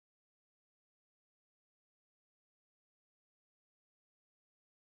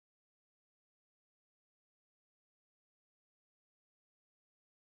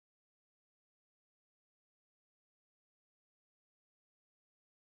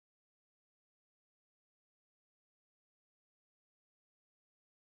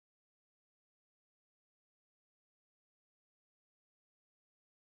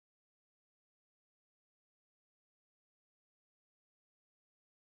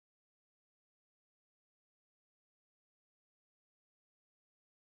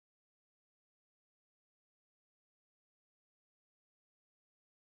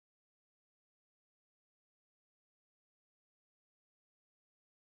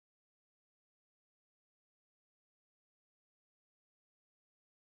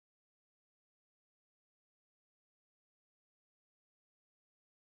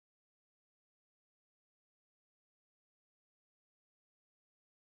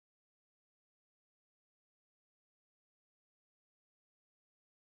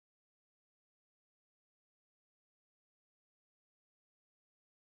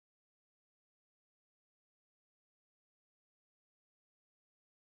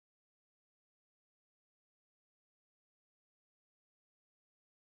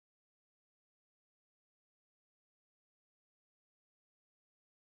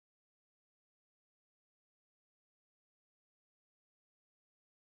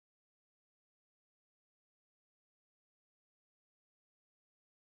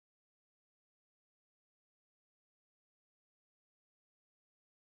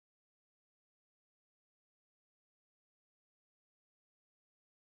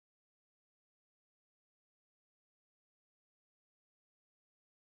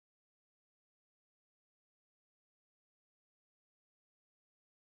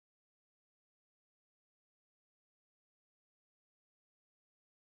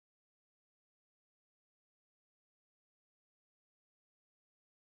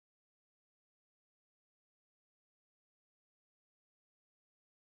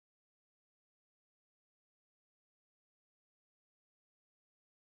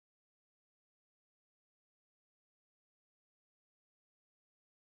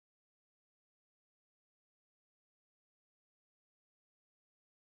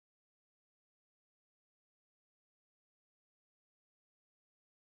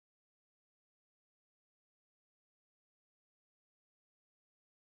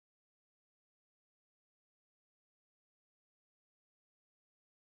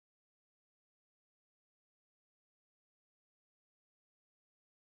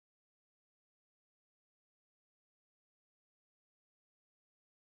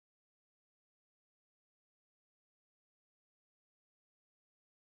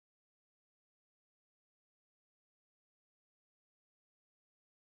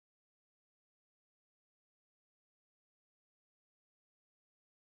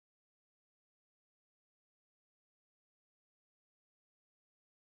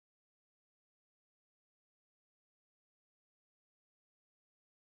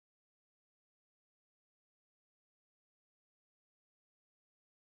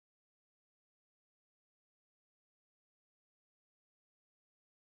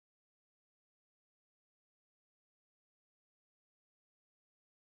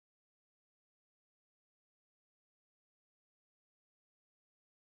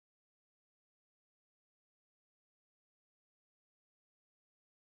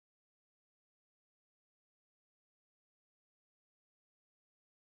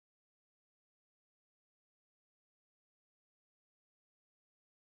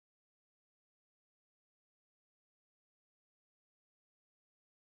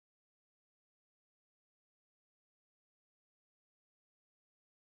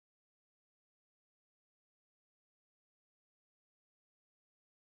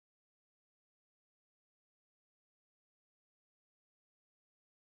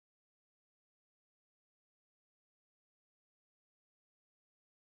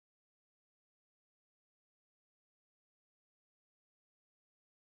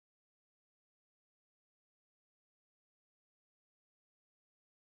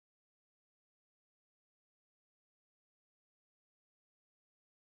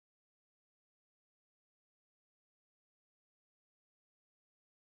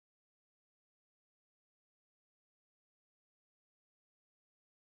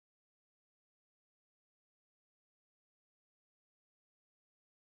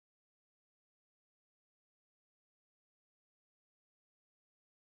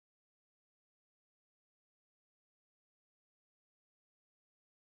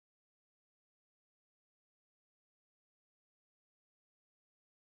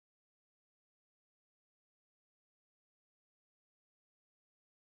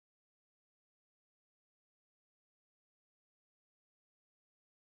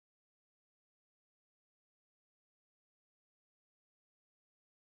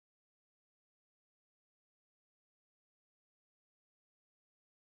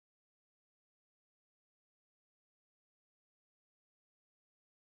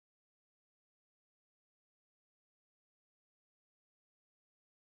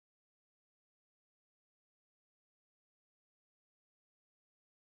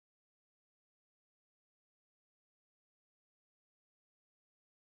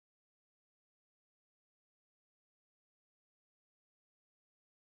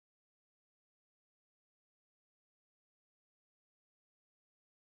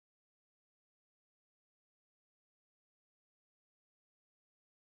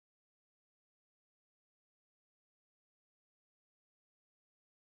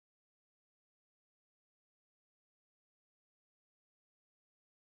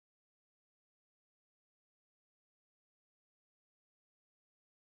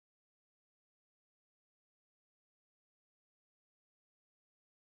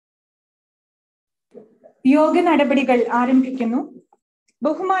യോഗ നടപടികൾ ആരംഭിക്കുന്നു.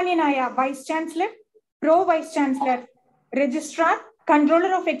 ബഹുമാന്യനായ vice chancellor, pro vice chancellor, registrar,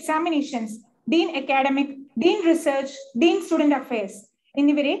 controller of examinations, Dean academic, Dean research, Dean student affairs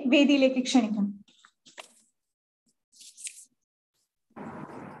എന്നിവരെ വേദിയിലേക്ക് ക്ഷണിക്കും.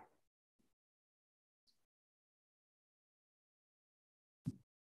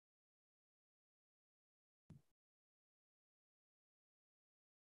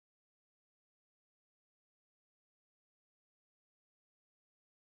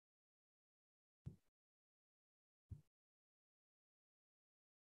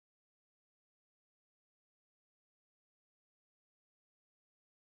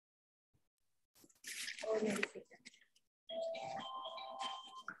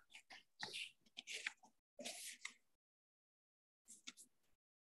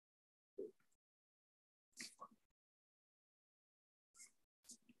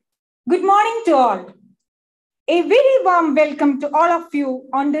 Good morning to all. A very warm welcome to all of you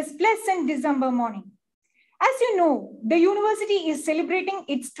on this pleasant December morning. As you know, the university is celebrating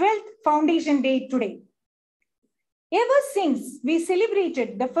its 12th foundation day today. Ever since we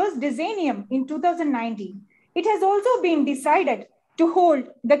celebrated the first decennium in 2019, it has also been decided to hold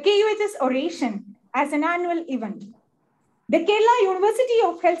the KUHS oration as an annual event. The Kerala University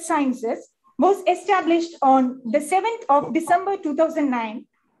of Health Sciences was established on the 7th of December 2009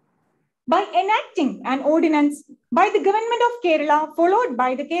 by enacting an ordinance by the Government of Kerala, followed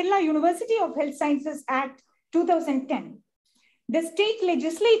by the Kerala University of Health Sciences Act 2010. The state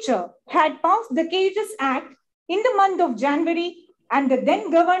legislature had passed the KUHS Act in the month of January, and the then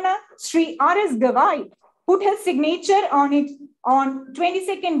Governor, Sri R.S. Gavai, put his signature on it on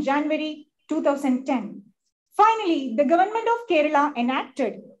 22nd January 2010. Finally, the Government of Kerala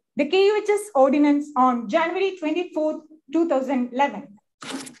enacted the KUHS ordinance on January 24th, 2011.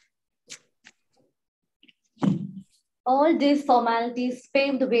 All these formalities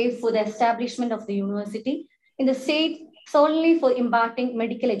paved the way for the establishment of the university in the state solely for imparting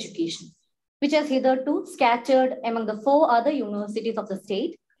medical education, which has hitherto scattered among the 4 other universities of the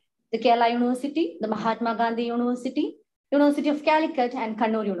state: the Kerala University, the Mahatma Gandhi University, University of Calicut, and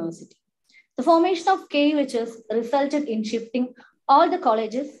Kannur University. The formation of KUHS resulted in shifting all the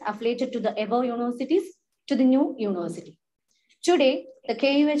colleges affiliated to the above universities to the new university. Today, the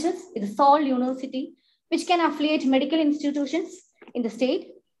KUHS is the sole university which can affiliate medical institutions in the state,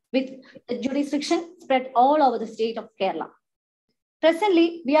 with the jurisdiction spread all over the state of Kerala. Presently,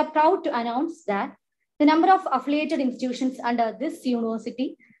 we are proud to announce that the number of affiliated institutions under this university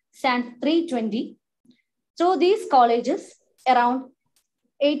stands 320. Through these colleges, around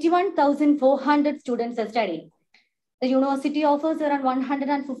 81,400 students are studying. The university offers around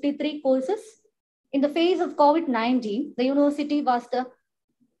 153 courses. In the face of COVID-19, the university was the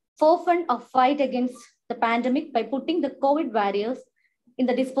forefront of fight against the pandemic by putting the COVID barriers in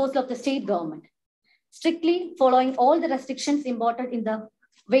the disposal of the state government. Strictly following all the restrictions imposed in the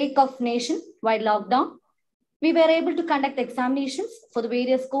wake of nationwide lockdown, we were able to conduct examinations for the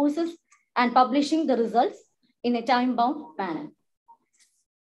various courses and publishing the results in a time-bound manner.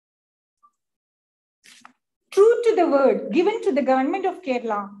 True to the word given to the Government of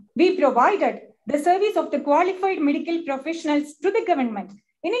Kerala, we provided the service of the qualified medical professionals to the government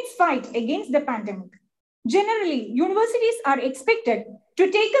in its fight against the pandemic. Generally, universities are expected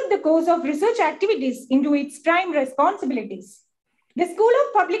to take up the course of research activities into its prime responsibilities. The School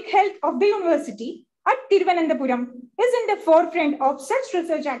of Public Health of the University at Thiruvananthapuram is in the forefront of such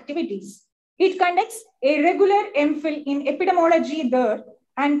research activities. It conducts a regular MPhil in epidemiology there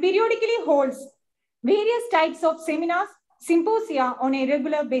and periodically holds various types of seminars, symposia on a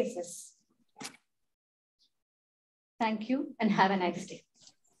regular basis. Thank you and have a nice day.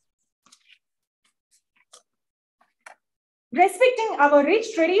 Respecting our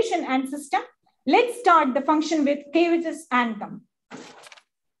rich tradition and system, let's start the function with KUHS anthem.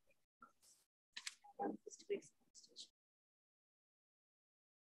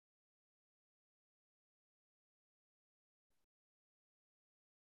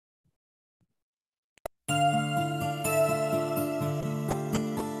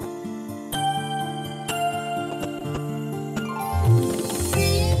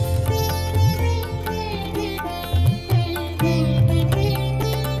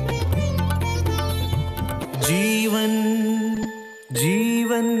 जीवन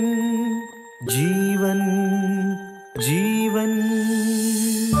जीवन जीवन जीवन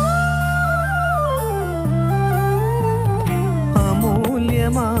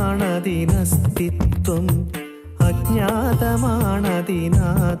अमूल्यमानदिनस्तित्वम्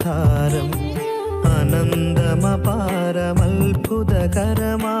अज्ञातमानदिनाधारम्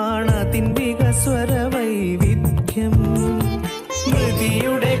अनन्दमपारमल्भुतकरमाणतिन्विकस्वरवै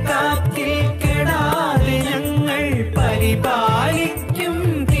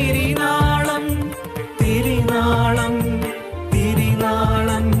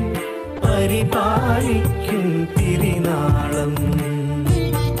പരിപാലിക്കും തിരുനാളം.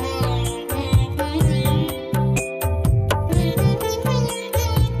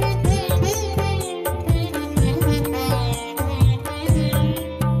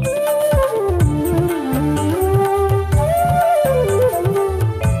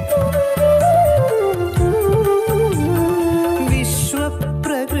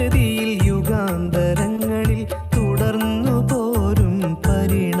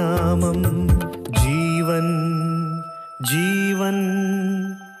 ജീവൻ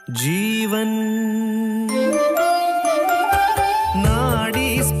ജീവൻ നാഡീ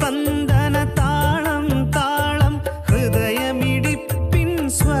സ്പന്ദന താളം താളം ഹൃദയമിടിപ്പിൻ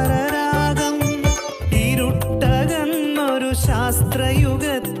സ്വരരാഗം ഇരുട്ടകന്നൊരു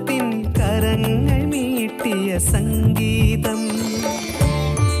ശാസ്ത്രയുഗത്തിൻ കരങ്ങൾ മീട്ടിയ സംഗീതം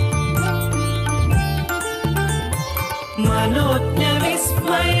മനോജ്ഞ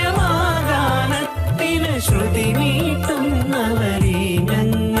വിസ്മയമാകാനത്തിന് ശ്രുതി മീട്ടുന്നവരീ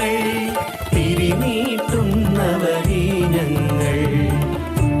ഞങ്ങൾ തിരിമീട്ടുന്നവരീ ഞങ്ങൾ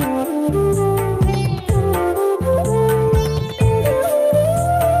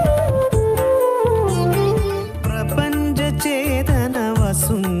പ്രപഞ്ച ചേതന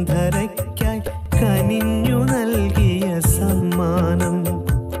വസുന്ധരയ്ക്കായി കനിഞ്ഞു നൽകിയ സമ്മാനം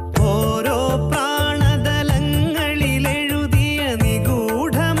ഓരോ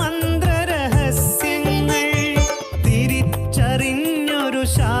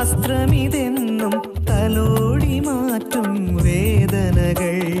ശാസ്ത്രമിതെന്നും തലോടി മാറ്റും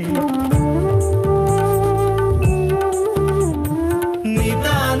വേദനകൾ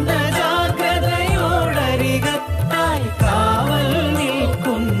നിതാന്ത ജാഗ്രതയോടരികത്തായി കാവൽ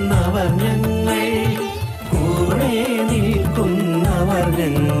നിൽക്കുന്നവർ ഞങ്ങൾ കൂടെ നിൽക്കുന്നവർ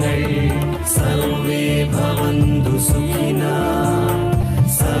ഞങ്ങൾ സർവേ ഭവന്തു സുഖിനാ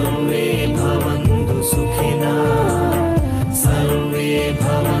സർവേ ഭവന്തു സുഖിനാ സർവേ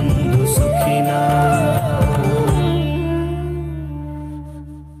ഭവന്തു സുഖിനാ.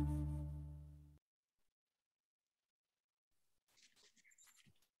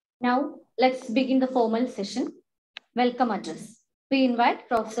 Now, let's begin the formal session. Welcome address. We invite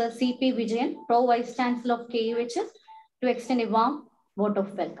Professor C.P. Vijayan, Pro Vice Chancellor of KUHS, to extend a warm vote of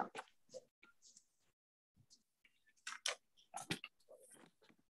welcome.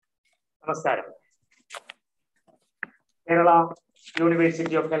 നമസ്കാരം. കേരള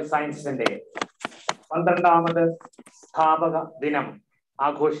യൂണിവേഴ്സിറ്റി ഓഫ് ഹെൽത്ത് സയൻസിന്റെ 12ാമത് സ്ഥാപക ദിനം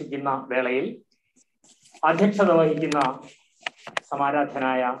ആഘോഷിക്കുന്ന വേളയിൽ അധ്യക്ഷത വഹിക്കുന്ന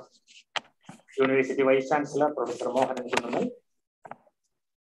സമാരാധനായ university vice chancellor professor Mohanan Kunnamal,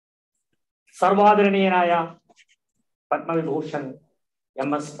 സർവാദരണീയനായ Padma Vibhushan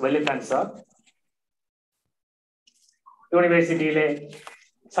MS വല്ലിത്തൻ sir, യൂണിവേഴ്സിറ്റിയിലെ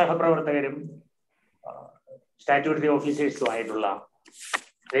സഹപ്രവർത്തകരും statutory ഓഫീസേഴ്സുമായിട്ടുള്ള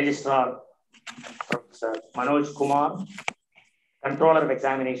registrar professor Manoj Kumar, controller of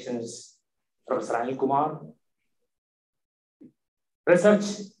examinations professor Anilkumar,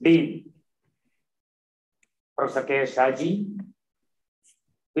 research dean professor K Shaji,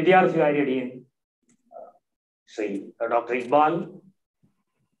 വിദ്യാർത്ഥികാര്യ Dean Shri doctor Iqbal,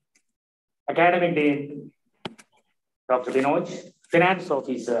 academic dean doctor Vinoj, finance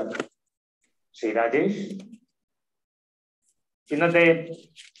officer Shri Rajesh, ഇന്നത്തെ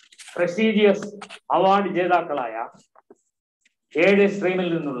പ്രസ്റ്റീജിയസ് അവാർഡ് ജേതാക്കളായ 7 സ്ട്രീമിൽ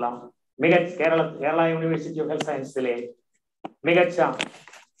നിന്നുള്ള മികച്ച കേരള യൂണിവേഴ്സിറ്റി ഓഫ് ഹെൽത്ത് സയൻസിലെ മികച്ച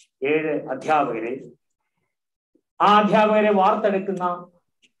 7 അധ്യാപകരെ, ആ അധ്യാപകരെ വാർത്തെടുക്കുന്ന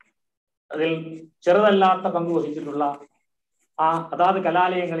അതിൽ ചെറുതല്ലാത്ത പങ്ക് വഹിച്ചിട്ടുള്ള അതാത്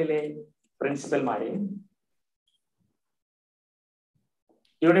കലാലയങ്ങളിലെ പ്രിൻസിപ്പൽമാരെയും,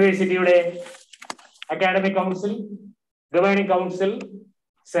 യൂണിവേഴ്സിറ്റിയുടെ academic council, governing council,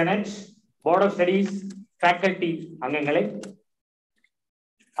 senate, board of studies, faculty അംഗങ്ങളെ,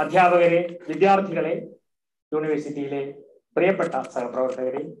 അധ്യാപകരെ, വിദ്യാർത്ഥികളെ, യൂണിവേഴ്സിറ്റിയിലെ പ്രിയപ്പെട്ട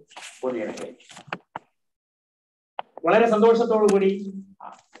സഹപ്രവർത്തകരെ, പൊതുജനങ്ങളെ, വളരെ സന്തോഷത്തോടുകൂടി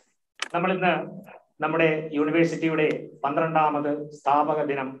നമ്മളിന്ന് നമ്മുടെ യൂണിവേഴ്സിറ്റിയുടെ 12ാമത് സ്ഥാപക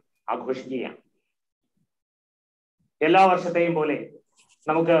ദിനം ആഘോഷിക്കുകയാണ്. എല്ലാ വർഷത്തെയും പോലെ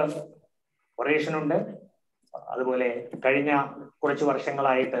നമുക്ക് ഒറേഷനുണ്ട്, അതുപോലെ കഴിഞ്ഞ കുറച്ച്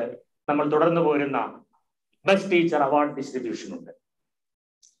വർഷങ്ങളായിട്ട് നമ്മൾ തുടർന്നു പോരുന്ന ബെസ്റ്റ് ടീച്ചർ അവാർഡ് ഡിസ്ട്രിബ്യൂഷൻ ഉണ്ട്.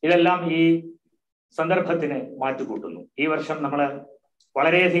 ഇതെല്ലാം ഈ സന്ദർഭത്തിന് മാറ്റുകൂട്ടുന്നു. ഈ വർഷം നമ്മൾ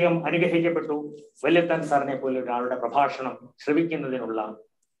വളരെയധികം അനുഗ്രഹിക്കപ്പെട്ടു. വല്യത്തൻ സാറിനെ പോലെ ഒരാളുടെ പ്രഭാഷണം ശ്രവിക്കുന്നതിനുള്ള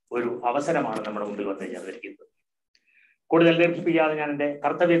ഒരു അവസരമാണ് നമ്മുടെ മുമ്പിൽ വന്നു ചേർന്നിരിക്കുന്നത്. കൂടുതൽ ദീർഘിപ്പിക്കാതെ ഞാൻ എൻ്റെ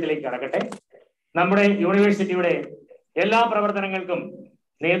കർത്തവ്യത്തിലേക്ക് കടക്കട്ടെ. നമ്മുടെ യൂണിവേഴ്സിറ്റിയുടെ എല്ലാ പ്രവർത്തനങ്ങൾക്കും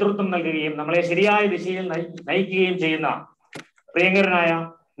നേതൃത്വം നൽകുകയും നമ്മളെ ശരിയായ ദിശയിൽ നയിക്കുകയും ചെയ്യുന്ന പ്രിയങ്കരനായ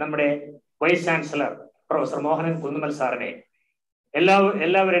നമ്മുടെ vice chancellor professor Mohanan Kunnummal സാറിനെ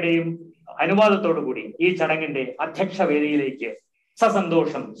എല്ലാവരുടെയും അനുവാദത്തോടു കൂടി ഈ ചടങ്ങിന്റെ അധ്യക്ഷ വേദിയിലേക്ക്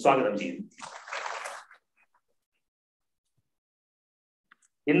സസന്തോഷം സ്വാഗതം ചെയ്യുന്നു.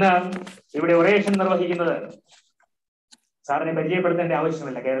 ഇന്ന് ഇവിടെ ഒറേഷൻ നിർവഹിക്കുന്നത് സാറിനെ പരിചയപ്പെടുത്തേണ്ട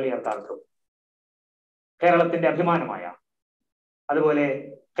ആവശ്യമില്ല, കേരളീയർക്കാർക്കും. കേരളത്തിന്റെ അഭിമാനമായ, അതുപോലെ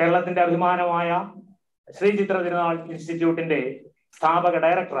കേരളത്തിന്റെ അഭിമാനമായ ശ്രീചിത്ര തിരുനാൾ ഇൻസ്റ്റിറ്റ്യൂട്ടിന്റെ സ്ഥാപക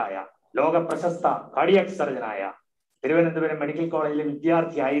ഡയറക്ടറായ, ലോക പ്രശസ്ത കാർഡിയാക് സർജനായ, തിരുവനന്തപുരം മെഡിക്കൽ കോളേജിലെ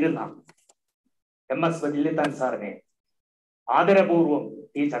വിദ്യാർത്ഥിയായിരുന്ന MS വല്യത്താൻ സാറിനെ ആദരപൂർവ്വം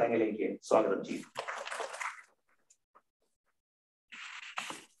ഈ ചടങ്ങിലേക്ക് സ്വാഗതം ചെയ്യും.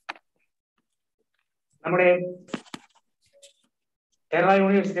 നമ്മുടെ കേരള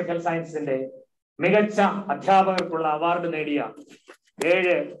യൂണിവേഴ്സിറ്റി ഓഫ് ഹെൽത്ത് സയൻസിന്റെ മികച്ച അധ്യാപകർക്കുള്ള അവാർഡ് നേടിയ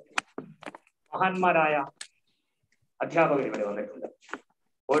 7 മഹാന്മാരായ അധ്യാപകർ ഇവിടെ വന്നിട്ടുണ്ട്.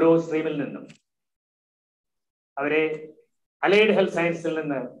 ഓരോ സ്ട്രീമിൽ നിന്നും. അവരെ അലൈഡ് ഹെൽത്ത് സയൻസിൽ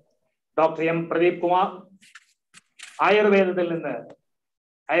നിന്ന് ഡോക്ടർ M പ്രദീപ് കുമാർ, ആയുർവേദത്തിൽ നിന്ന്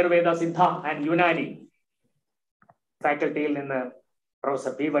ആയുർവേദ സിദ്ധ ആൻഡ് യുനാനി ഫാക്കൽറ്റിയിൽ നിന്ന്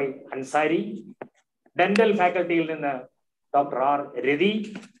പ്രൊഫസർ PY അൻസാരി, ഡെന്റൽ ഫാക്കൽറ്റിയിൽ നിന്ന് doctor R Ravi,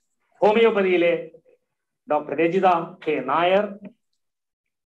 ഹോമിയോപ്പതിയിലെ doctor Rajitha K Nair,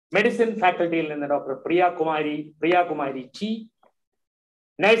 medicine ഫാക്കൽറ്റിയിൽ നിന്ന് ഡോക്ടർ പ്രിയകുമാരി T,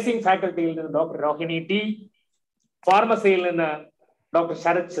 നഴ്സിംഗ് ഫാക്കൽറ്റിയിൽ നിന്ന് ഡോക്ടർ രോഹിണി T, ഫാർമസിയിൽ നിന്ന് ഡോക്ടർ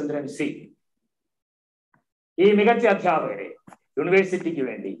ശരത് ചന്ദ്രൻ C. ഈ മികച്ച അധ്യാപകരെ യൂണിവേഴ്സിറ്റിക്ക്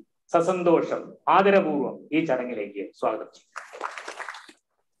വേണ്ടി സസന്തോഷം ആദരപൂർവ്വം ഈ ചടങ്ങിലേക്ക് സ്വാഗതം ചെയ്യും.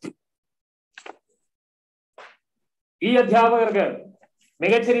 ഈ അധ്യാപകർക്ക്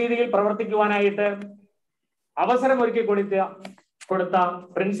മികച്ച രീതിയിൽ പ്രവർത്തിക്കുവാനായിട്ട് അവസരമൊരുക്കി കൊടുത്ത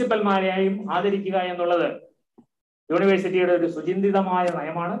പ്രിൻസിപ്പൽമാരെയും ആദരിക്കുക എന്നുള്ളത് യൂണിവേഴ്സിറ്റിയുടെ ഒരു സുചിന്തിതമായ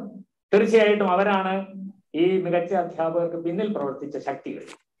നയമാണ്. തീർച്ചയായിട്ടും അവരാണ് ഈ മികച്ച അധ്യാപകർക്ക് പിന്നിൽ പ്രവർത്തിച്ച ശക്തികൾ.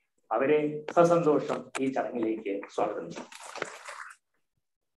 അവരെ സസന്തോഷം ഈ ചടങ്ങിലേക്ക് സ്വാഗതം ചെയ്യും.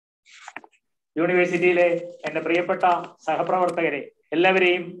 യൂണിവേഴ്സിറ്റിയിലെ എന്റെ പ്രിയപ്പെട്ട സഹപ്രവർത്തകരെ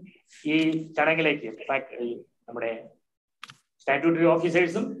എല്ലാവരെയും ഈ ചടങ്ങിലേക്ക്, നമ്മുടെ സ്റ്റാറ്റ്യൂട്ടറി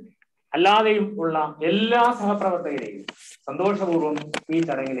ഓഫീസേഴ്സും അല്ലാതെയും ഉള്ള എല്ലാ സഹപ്രവർത്തകരെയും സന്തോഷപൂർവ്വം ഈ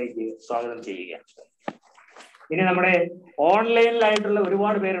ചടങ്ങിലേക്ക് സ്വാഗതം ചെയ്യുകയാണ്. ഇനി നമ്മുടെ ഓൺലൈനിലായിട്ടുള്ള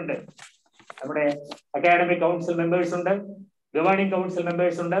ഒരുപാട് പേരുണ്ട്. നമ്മുടെ അക്കാഡമിക് കൗൺസിൽ മെമ്പേഴ്സ് ഉണ്ട്, ഗവേണിംഗ് കൗൺസിൽ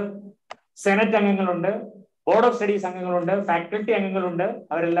മെമ്പേഴ്സ് ഉണ്ട്, senate അംഗങ്ങളുണ്ട്, board of studies അംഗങ്ങളുണ്ട്, faculty അംഗങ്ങളുണ്ട്.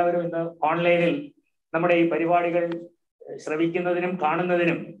 അവരെല്ലാവരും ഇന്ന് ഓൺലൈനിൽ നമ്മുടെ ഈ പരിപാടികൾ ശ്രവിക്കുന്നതിനും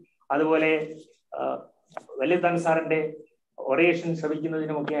കാണുന്നതിനും, അതുപോലെ വല്യത്താൻ സാറിന്റെ ഒറേഷൻ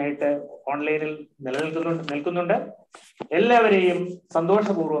ശ്രവിക്കുന്നതിനുമൊക്കെ ആയിട്ട് ഓൺലൈനിൽ നിൽക്കുന്നുണ്ട്. എല്ലാവരെയും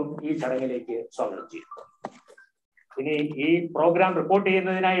സന്തോഷപൂർവ്വം ഈ ചടങ്ങിലേക്ക് സ്വാഗതം ചെയ്യും. ഇനി ഈ പ്രോഗ്രാം റിപ്പോർട്ട്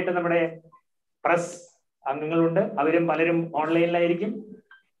ചെയ്യുന്നതിനായിട്ട് നമ്മുടെ പ്രസ് അംഗങ്ങളുണ്ട്. അവരും പലരും ഓൺലൈനിലായിരിക്കും.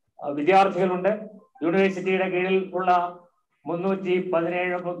 വിദ്യാർത്ഥികളുണ്ട്. യൂണിവേഴ്സിറ്റിയുടെ കീഴിൽ ഉള്ള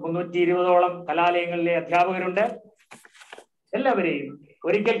 320ഓളം കലാലയങ്ങളിലെ അധ്യാപകരുണ്ട്. എല്ലാവരെയും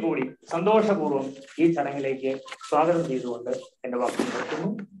ഒരിക്കൽ കൂടി സന്തോഷപൂർവ്വം ഈ ചടങ്ങിലേക്ക് സ്വാഗതം ചെയ്തുകൊണ്ട് എന്റെ വാക്കുകൾ നിർത്തുന്നു.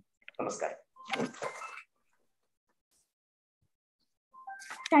 നമസ്കാരം.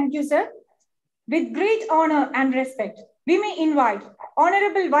 Thank you, sir. With great honor and respect, we may invite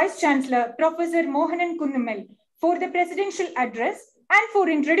Honorable Vice Chancellor Professor Mohanan Kunnumal for the presidential address and for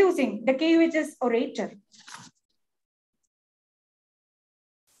introducing the KUHS orator.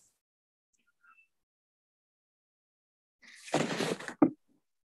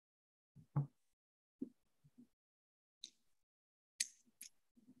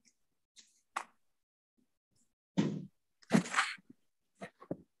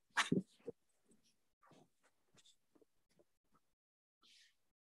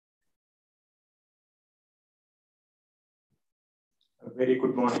 Very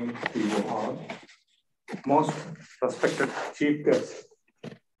good morning to you all. Most respected chief guest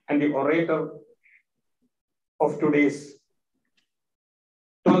and the orator of today's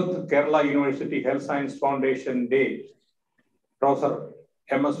 12th Kerala University Health Science Foundation Day, Professor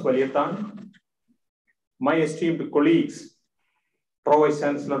MS Valiathan, my esteemed colleagues, Pro Vice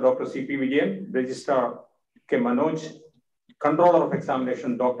Chancellor Dr. CP Vijayan, Registrar K. Manoj, Controller of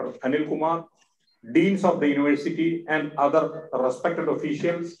Examination Dr. Anil Kumar, Deans of the University and other respected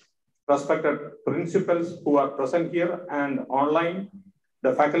officials, respected principals who are present here and online,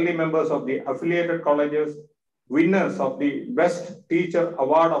 the faculty members of the affiliated colleges, winners of the Best Teacher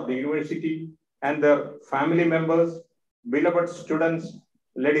Award of the University and their family members, beloved students,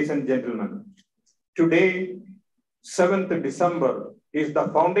 ladies and gentlemen. Today, 7th December is the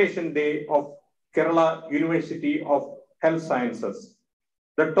foundation day of Kerala University of Health Sciences,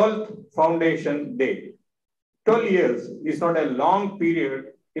 the 12th foundation day. 12 years is not a long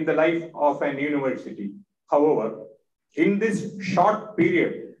period in the life of an university. However, in this short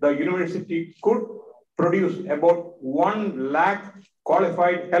period, the university could produce about 1 lakh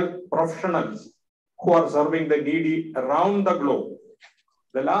qualified health professionals who are serving the needy around the globe.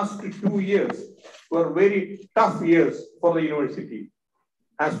 The last 2 years were very tough years for the university,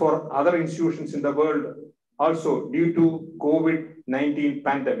 as for other institutions in the world, also due to COVID-19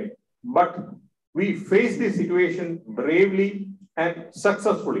 pandemic. But we faced this situation bravely and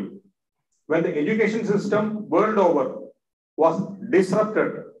successfully. When the education system world over was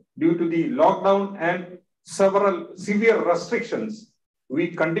disrupted due to the lockdown and several severe restrictions, we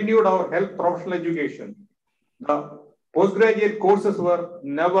continued our health professional education. The postgraduate courses were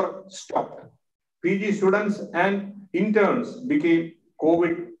never stopped. PG students and interns became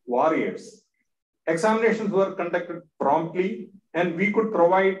COVID warriors. Examinations were conducted promptly, and we could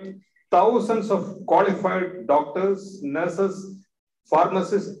provide thousands of qualified doctors, nurses,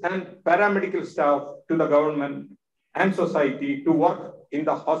 pharmacists, and paramedical staff to the government and society to work in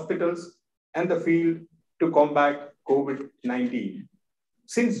the hospitals and the field to combat COVID-19.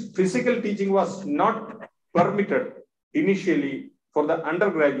 Since physical teaching was not permitted initially for the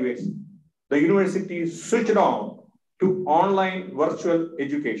undergraduates, the university switched on to online virtual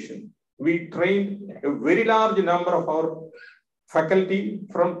education. We trained a very large number of our faculty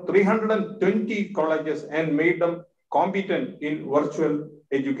from 320 colleges and made them competent in virtual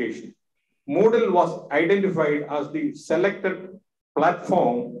education. Moodle was identified as the selected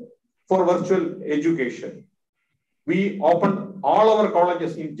platform for virtual education. We opened all our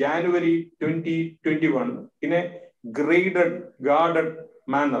colleges in January 2021 in a graded, guarded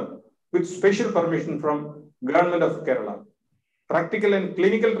manner with special permission from Government of Kerala. Practical and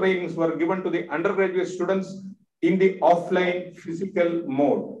clinical trainings were given to the undergraduate students in the offline physical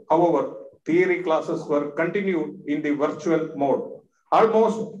mode. However, theory classes were continued in the virtual mode.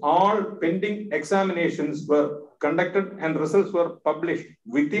 Almost all pending examinations were conducted and results were published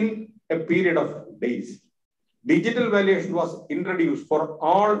within a period of days. Digital valuation was introduced for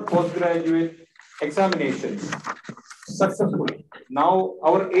all postgraduate examinations successfully. Now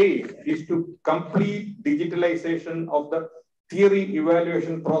our aim is to complete digitalization of the theory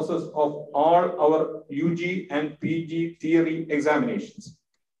evaluation process of all our UG and PG theory examinations.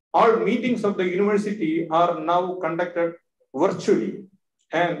 All meetings of the university are now conducted virtually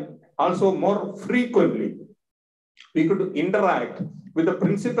and also more frequently. We could interact with the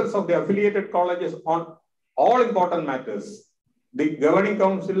principals of the affiliated colleges on all important matters. The governing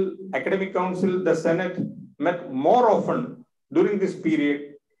council, academic council, the Senate met more often during this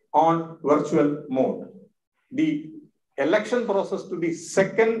period on virtual mode. The election process to the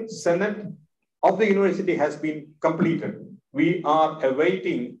second Senate of the university has been completed. We are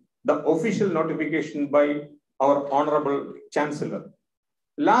awaiting the official notification by our Honorable Chancellor.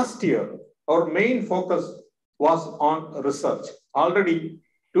 Last year, our main focus was on research. Already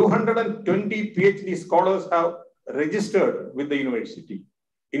 220 PhD scholars have registered with the university.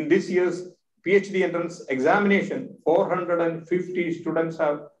 In this year's PhD entrance examination, 450 students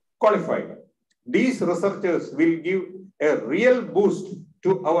have qualified. These researchers will give a real boost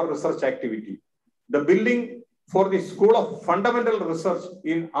to our research activity. The building for the School of Fundamental Research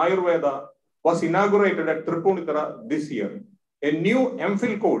in Ayurveda was inaugurated at Tripunithura this year. A new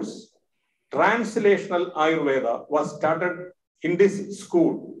MPhil course, Translational Ayurveda, was started in this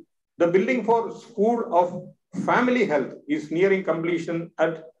school. The building for School of Family Health is nearing completion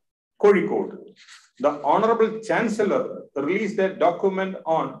at Kozhikode. The Honorable Chancellor released a document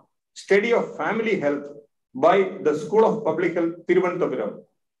on study of family health by the School of Public Health, Thiruvananthapuram.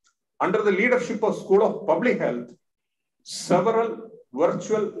 Under the leadership of School of Public Health, several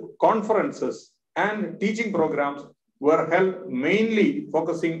virtual conferences and teaching programs were held mainly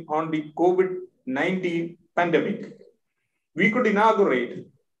focusing on the COVID-19 pandemic. We could inaugurate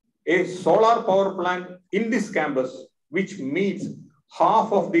a solar power plant in this campus, which meets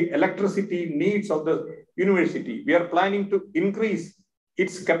half of the electricity needs of the university. We are planning to increase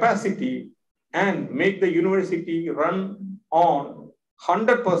its capacity and make the university run on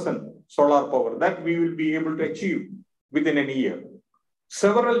 100% solar power. That we will be able to achieve within a year.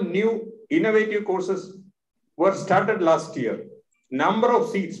 Several new innovative courses were started last year. Number of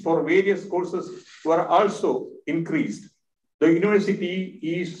seats for various courses were also increased. The university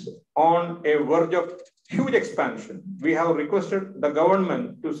is on a verge of huge expansion. We have requested the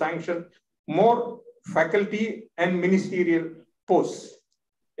government to sanction more faculty and ministerial posts.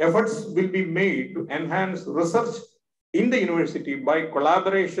 Efforts will be made to enhance research in the university by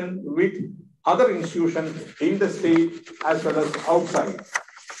collaboration with other institutions in the state as well as outside.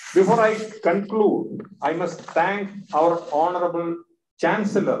 Before I conclude, I must thank our Honorable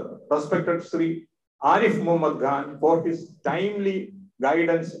Chancellor, respected Sri Arif Muhammad Khan, for his timely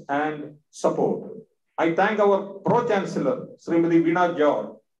guidance and support. I thank our Pro-Chancellor, Srimati Veena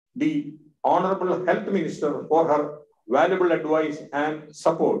George, the Honorable Health Minister, for her valuable advice and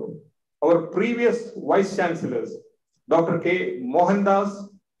support. Our previous Vice Chancellors, Dr. K. Mohandas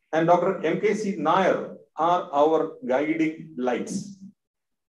and Dr. M.K.C. Nair, are our guiding lights.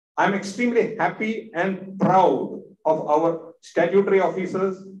 I'm extremely happy and proud of our statutory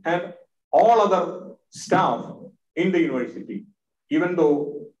officers and all other staff in the university. Even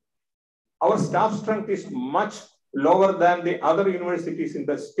though our staff strength is much lower than the other universities in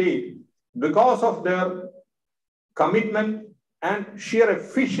the state, because of their commitment and sheer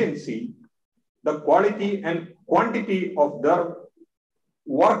efficiency, the quality and quantity of their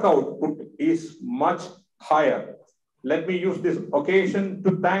work output is much higher. Let me use this occasion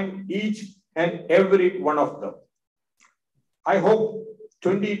to thank each and every one of them. I hope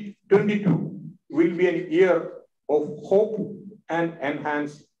 2022 will be a year of hope and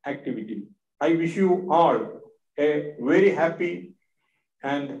enhanced activity. I wish you all a very happy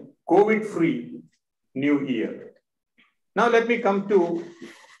and COVID-free new year. Now let me come to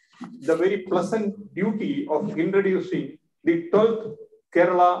the very pleasant duty of introducing the 12th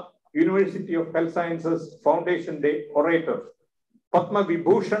Kerala University of Health Sciences Foundation Day orator, Padma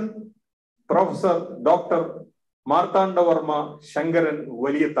Vibhushan, Professor Dr. Marthandavarma Shankaran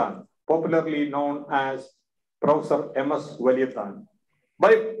Valiyathan, popularly known as Professor M.S. Valiyathan.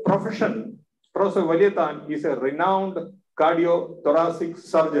 By profession, Professor Valiyathan is a renowned cardiothoracic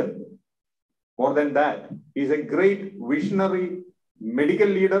surgeon. More than that, he is a great visionary medical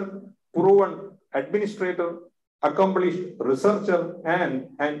leader, proven administrator, accomplished researcher, and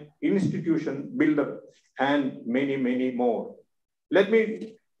an institution builder, and many, many more. Let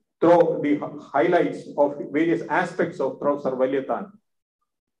me throw the highlights of various aspects of Professor Valiyathan.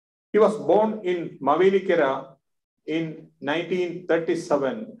 He was born in Mavelikara in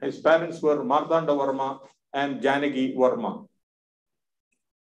 1937. His parents were Marthandavarma and Janaki Varma.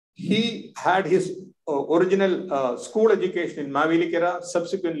 He had his original school education in Mavelikara,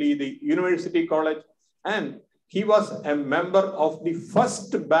 subsequently the University College, and he was a member of the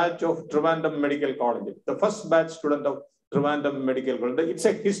first batch of Trivandrum Medical College, the first batch student of Trivandrum Medical College. It's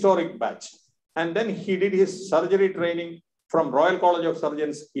a historic batch. And then he did his surgery training from Royal College of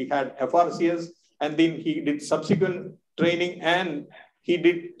Surgeons. He had FRCS, and then he did subsequent training, and he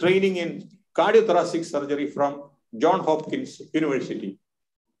did training in cardiothoracic surgery from Johns Hopkins University.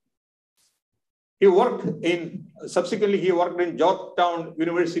 Subsequently, he worked in Georgetown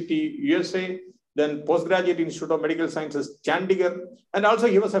University, USA, then Postgraduate Institute of Medical Sciences, Chandigarh, and also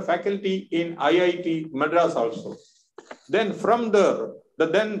he was a faculty in IIT Madras also. Then from there, the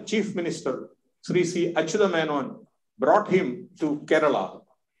then Chief Minister, Sri C. Achyuta Menon, brought him to Kerala,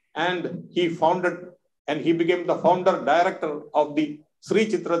 and he became the founder director of the Sri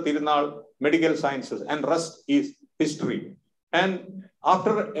Chitra Tirunal Medical Sciences, and rest is history. And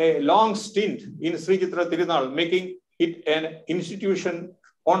after a long stint in Sri Chitra Tirunal, making it an institution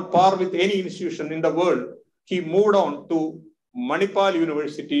on par with any institution in the world, he moved on to Manipal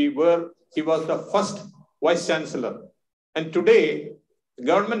University, where he was the first Vice Chancellor. And today, the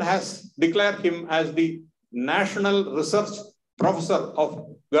government has declared him as the National Research Professor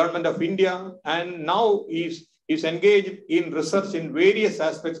of Government of India, and now he's engaged in research in various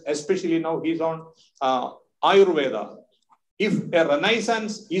aspects, especially now he's on Ayurveda. If a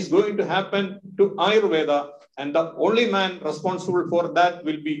renaissance is going to happen to Ayurveda, and the only man responsible for that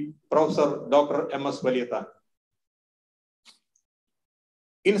will be Professor Dr. M.S. Valiyathan.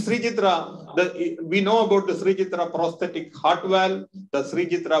 In Sri Chitra, we know about the Sri Chitra prosthetic heart valve, the Sri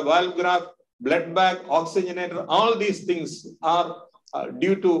Chitra valve graft, blood bag, oxygenator. All these things are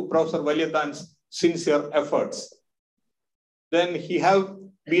due to Professor Valiyathan's sincere efforts. Then he have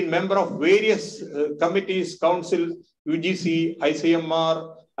been member of various committees, councils, UGC,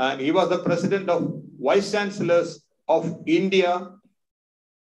 ICMR, and he was the president of Vice Chancellors of India.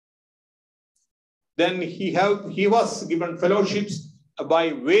 Then he was given fellowships by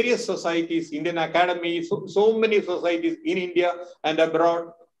various societies, Indian Academy, so many societies in India and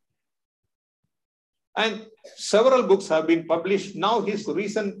abroad. And several books have been published. Now his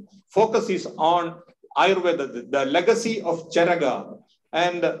recent focus is on Ayurveda, the legacy of Charaga,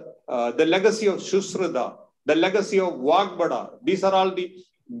 and the legacy of Shushrita, the legacy of Vagbada. These are all the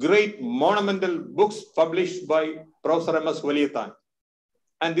great monumental books published by Professor M.S. Valiyathan.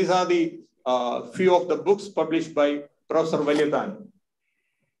 And these are the few of the books published by Professor Valiathan.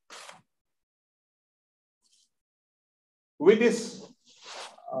 With this,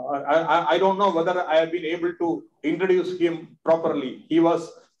 I don't know whether I have been able to introduce him properly. He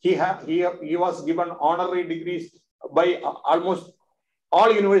was given honorary degrees by almost all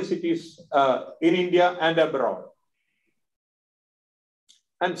universities in India and abroad.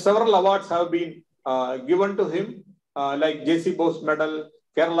 And several awards have been given to him, like J.C. Bose Medal,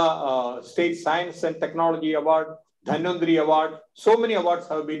 Kerala State Science and Technology Award, Dhanvantari Award. So many awards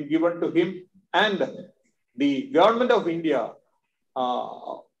have been given to him, and the government of India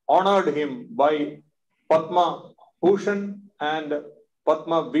honored him by Padma Bhushan and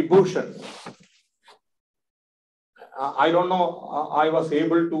Padma Vibhushan. I don't know, I was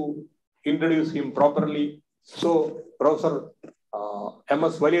able to introduce him properly. So Professor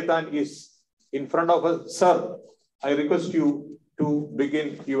M.S. Valiathan is in front of us. Sir, I request you to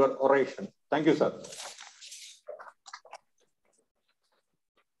begin your oration. Thank you, sir.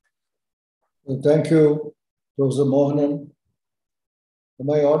 Well, thank you, Professor Mohanan. Am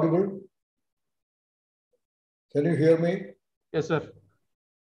I audible? Can you hear me? Yes, sir.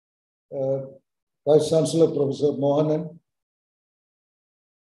 Vice Chancellor Professor Mohanan,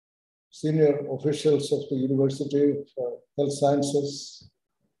 senior officials of the University of Health Sciences,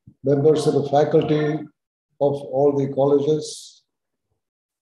 members of the faculty of all the colleges,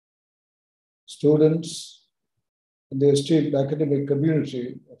 students, and the esteemed academic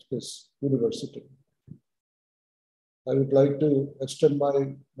community of this university. I would like to extend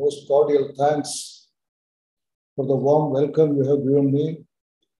my most cordial thanks for the warm welcome you have given me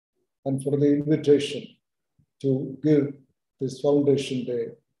and for the invitation to give this Foundation Day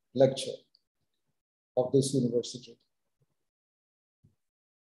lecture of this university.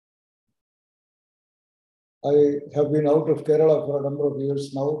 I have been out of Kerala for a number of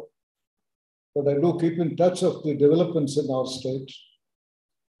years now, but I do keep in touch of the developments in our state.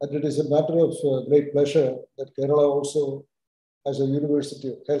 And it is a matter of great pleasure that Kerala also has a University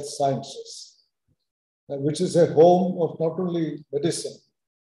of Health Sciences, which is a home of not only medicine,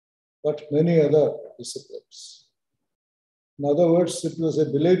 but many other disciplines. In other words, it was a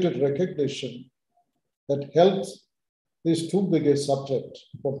belated recognition that health is too big a subject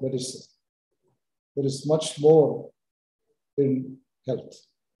for medicine. There is much more in health.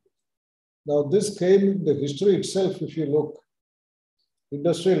 Now, this came in the history itself, if you look.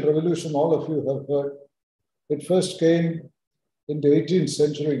 Industrial Revolution, all of you have heard. It first came in the 18th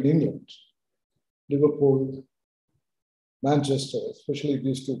century in England, Liverpool, Manchester, especially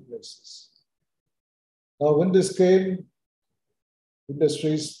these two places. Now, when this came,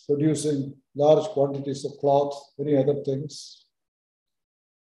 industries producing large quantities of cloth, many other things,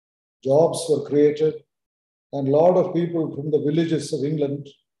 jobs were created, and a lot of people from the villages of England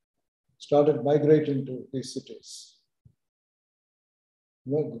started migrating to these cities.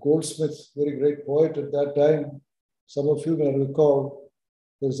 You know, Goldsmith, very great poet at that time, some of you may recall,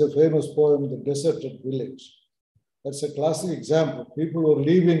 there's a famous poem, The Deserted Village. That's a classic example. People were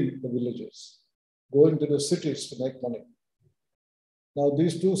leaving the villages, going to the cities to make money. Now,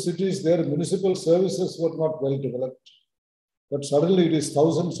 these two cities, their municipal services were not well developed, but suddenly it is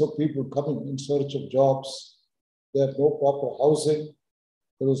thousands of people coming in search of jobs. They had no proper housing.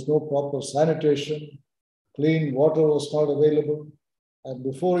 There was no proper sanitation. Clean water was not available. And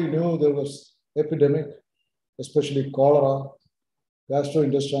before you knew, there was epidemic, especially cholera,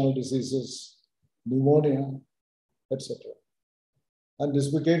 gastrointestinal diseases, pneumonia, etc. And this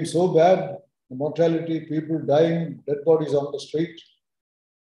became so bad, the mortality, people dying, dead bodies on the street,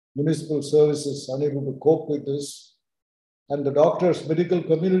 municipal services unable to cope with this, and the doctors, medical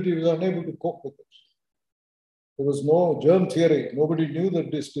community was unable to cope with it. There was no germ theory. Nobody knew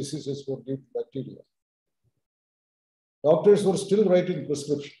that these diseases were due to bacteria. Doctors were still writing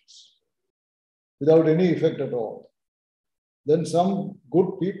prescriptions without any effect at all. Then some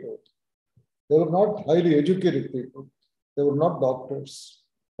good people, they were not highly educated people. They were not doctors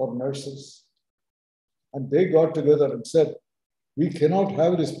or nurses. And they got together and said, we cannot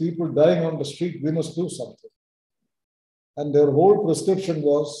have these people dying on the street. We must do something. And their whole prescription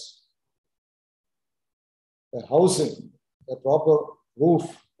was a housing, a proper roof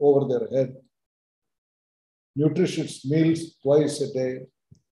over their head, nutritious meals twice a day,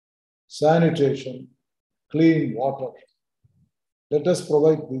 sanitation, clean water. Let us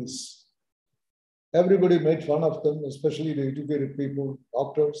provide these. Everybody made fun of them, especially the educated people,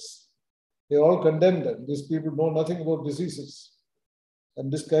 doctors. They all condemned them. These people know nothing about diseases.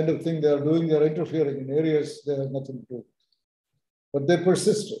 And this kind of thing they are doing, they are interfering in areas they have nothing to do. But they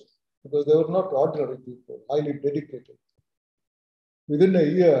persisted because they were not ordinary people, highly dedicated. Within a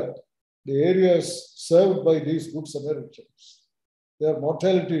year, the areas served by these good Samaritans, their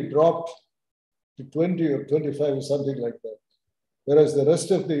mortality dropped to 20 or 25 or something like that. Whereas the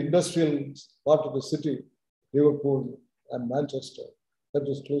rest of the industrial part of the city, Liverpool and Manchester, that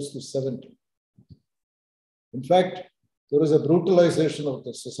was close to 70. In fact, there was a brutalization of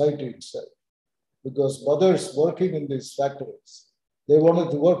the society itself because mothers working in these factories, they wanted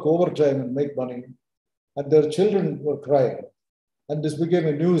to work overtime and make money, and their children were crying. And this became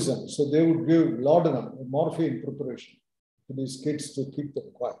a nuisance. So they would give laudanum, a morphine preparation, to these kids to keep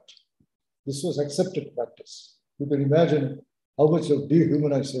them quiet. This was accepted practice. You can imagine how much of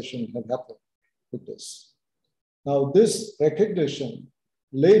dehumanization had happened with this. Now, this recognition,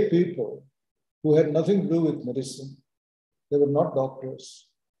 lay people who had nothing to do with medicine, they were not doctors,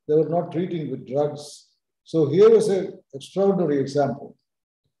 they were not treating with drugs. So here was an extraordinary example,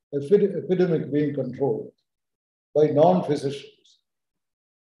 epidemic being controlled by non-physicians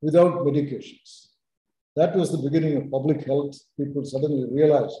without medications. That was the beginning of public health. People suddenly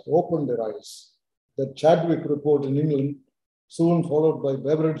realized, opened their eyes. The Chadwick report in England, soon followed by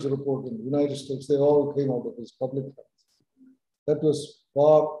Beveridge report in the United States, they all came out of this public health. That was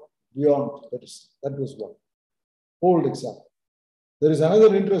far beyond medicine. That was one old example. There is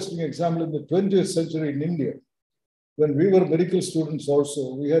another interesting example in the 20th century in India. When we were medical students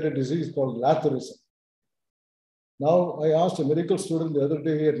also, we had a disease called Lathyrusm. Now, I asked a medical student the other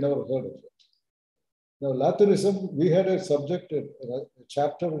day, he had never heard of it. Now, Lathyrusm, we had a subject, a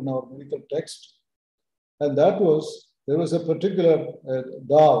chapter in our medical text, and that was, there was a particular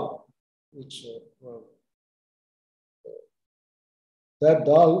dal, which, that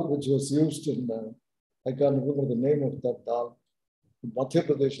dal which was used in, I can't remember the name of that dal, in Madhya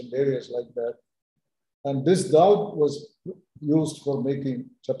Pradesh and areas like that. And this dal was used for making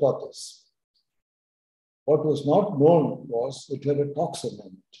chapatis. What was not known was it had a toxin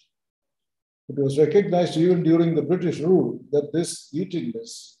in it. It was recognized even during the British rule that this, eating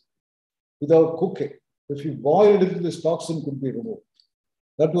this without cooking, if you boiled it, this toxin could be removed.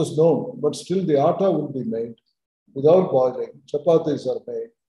 That was known, but still the atta would be made without boiling. Chapatis are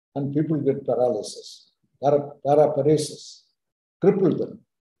made and people get paralysis, paraparesis, crippled them.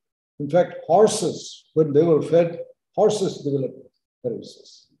 In fact, horses, when they were fed, horses developed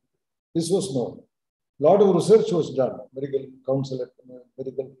paresis. This was known. A lot of research was done, medical council,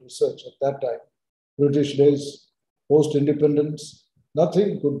 medical research at that time, British days, post-independence,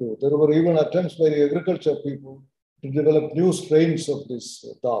 nothing could do. There were even attempts by the agriculture people to develop new strains of this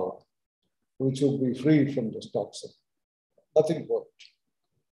dal, which would be free from this toxin. Nothing worked.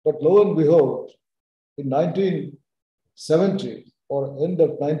 But lo and behold, in 1970 or end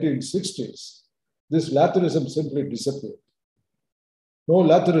of 1960s, this Lathyrusm simply disappeared. No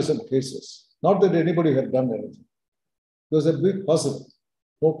Lathyrusm cases. Not that anybody had done anything. It was a big puzzle,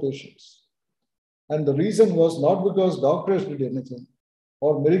 no patients. And the reason was not because doctors did anything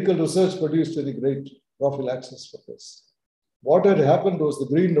or medical research produced any great prophylaxis for this. What had happened was the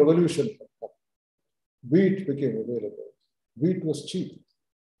Green Revolution. Wheat became available. Wheat was cheap.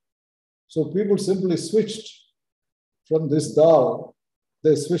 So people simply switched from this dal,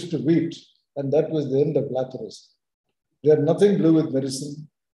 they switched to wheat, and that was the end of Lathyrusm. It had nothing to do with medicine,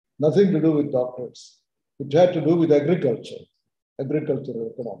 nothing to do with doctors. It had to do with agriculture,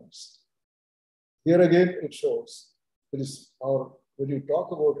 agricultural economics. Here again, it shows it is when you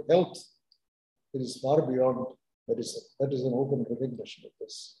talk about health, it is far beyond medicine. That is an open recognition of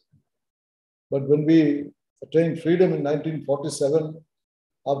this. But when we attained freedom in 1947,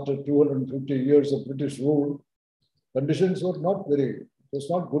 after 250 years of British rule, conditions were not it was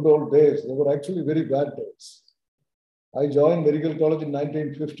not good old days. They were actually very bad days. I joined medical college in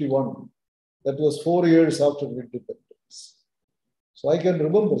 1951. That was 4 years after independence. So I can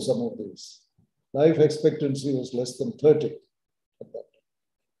remember some of these. Life expectancy was less than 30 at that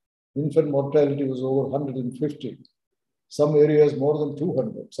time. Infant mortality was over 150. Some areas more than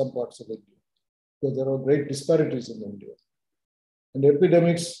 200, some parts of India. Because there are great disparities in India. And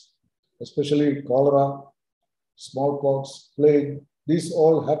epidemics, especially cholera, smallpox, plague, these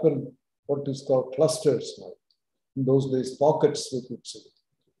all happen what is called clusters now. In those days, pockets we could see.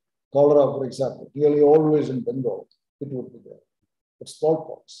 Cholera, for example, nearly always in Bengal, it would be there. But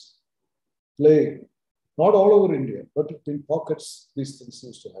smallpox, plague, not all over India, but in pockets, these things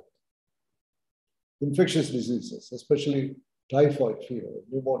used to happen. Infectious diseases, especially typhoid fever,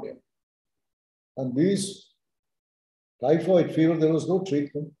 pneumonia. And these typhoid fever, there was no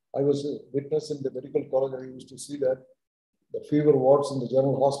treatment. I was a witness in the medical college. I used to see that, the fever wards in the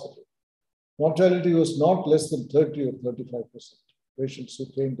general hospital. Mortality was not less than 30 or 35%. Patients who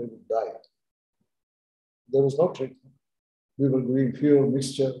came, they would die. There was no treatment. We were doing fever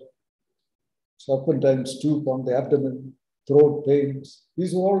mixture. serpentine's tube on the abdomen, throat pains.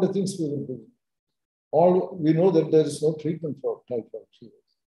 These are all the things we were doing. We know that there is no treatment for typhoid fever.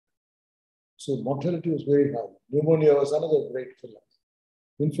 So mortality was very high. Pneumonia was another great killer.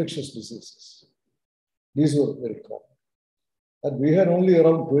 Infectious diseases. These were very common. And we had only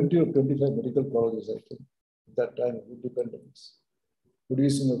around 20 or 25 medical colleges, I think, at that time of independence,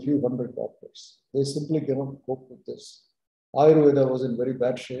 producing a few hundred doctors. They simply cannot cope with this. Ayurveda was in very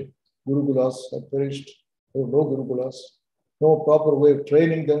bad shape. Gurukulas had perished. There were no Gurukulas, no proper way of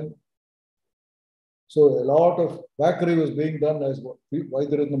training them. So a lot of quackery was being done, as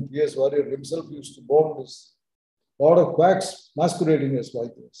Vaidyaratnam P.S. Warrior himself used to bomb this. A lot of quacks masquerading as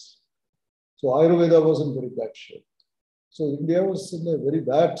Vaidyas. So Ayurveda was in very bad shape. So India was in a very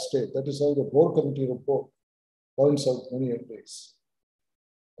bad state. That is how the Board Committee report points out many ways.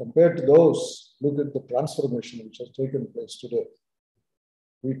 Compared to those, look at the transformation which has taken place today.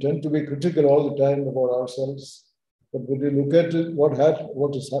 We tend to be critical all the time about ourselves, but when we look at it,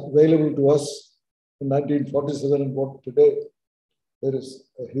 what is available to us in 1947 and what today, there is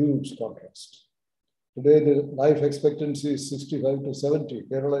a huge contrast. Today, the life expectancy is 65 to 70.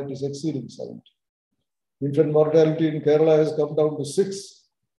 Kerala, it is exceeding 70. Infant mortality in Kerala has come down to 6,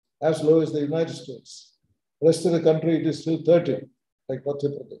 as low as the United States. The rest of the country, it is still 30, like Madhya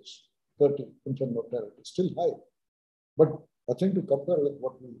Pradesh, 30 infant mortality, still high. But nothing to compare with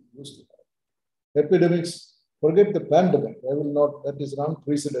what we used to have. Epidemics, forget the pandemic. I will not, that is an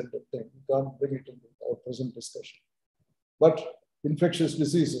unprecedented thing. We can't bring it into our present discussion. But infectious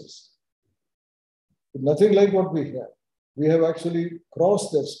diseases, nothing like what we have. We have actually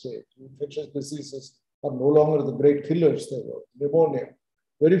crossed that stage. Infectious diseases are no longer the great killers they were. Pneumonia.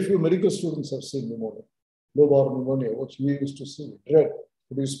 Very few medical students have seen pneumonia. Low-bar pneumonia, which we used to see, dread,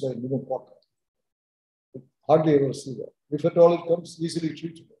 produced by pneumococci. Hardly ever see that. If at all it comes, easily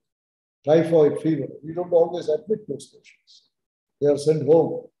treatable. Typhoid fever. We don't always admit those patients. They are sent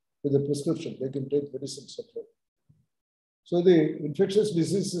home with a prescription. They can take medicines at home. So the infectious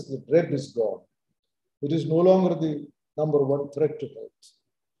diseases, the dread is gone. It is no longer the #1 threat to health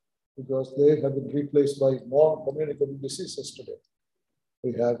because they have been replaced by non-communicable diseases today.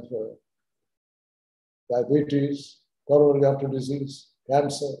 We have diabetes, coronary artery disease,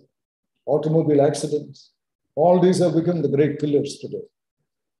 cancer, automobile accidents. All these have become the great killers today.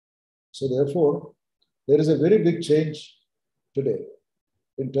 So therefore, there is a very big change today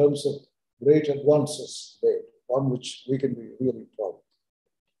in terms of great advances made, on which we can be really proud.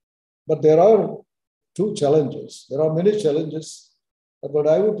 But there are two challenges. There are many challenges, but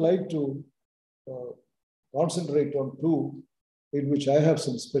I would like to concentrate on two in which I have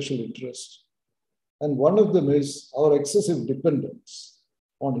some special interest. And one of them is our excessive dependence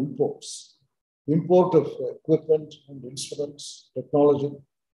on imports. Import of equipment and instruments, technology,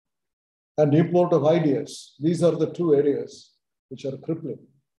 and import of ideas. These are the two areas which are crippling.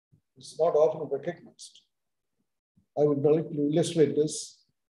 It's not often recognized. I would like to illustrate this.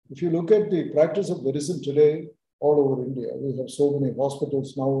 If you look at the practice of medicine today all over India, we have so many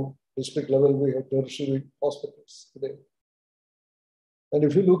hospitals now, district level, we have tertiary hospitals today. And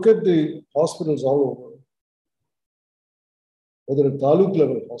if you look at the hospitals all over, whether at taluk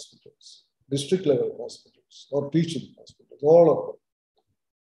level hospitals, district level hospitals, or teaching hospitals, all of them,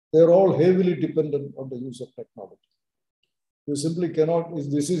 they're all heavily dependent on the use of technology. You simply cannot,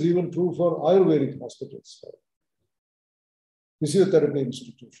 this is even true for Ayurvedic hospitals, physiotherapy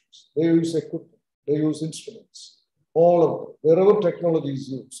institutions. They use equipment, they use instruments, all of them. Wherever technology is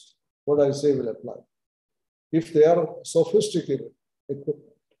used, what I say will apply. If they are sophisticated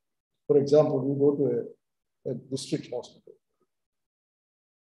equipment, for example, we go to a district hospital.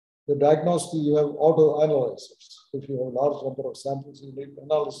 The diagnostic, you have auto analyzers. If you have a large number of samples, you need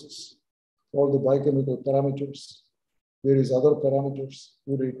analysis, all the biochemical parameters, various other parameters,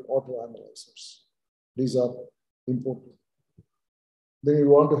 you need auto analyzers. These are important. Then you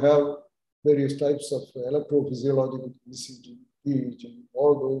want to have various types of electrophysiological ECG, EEG,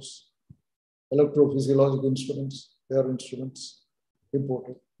 all those electrophysiological instruments, they are instruments,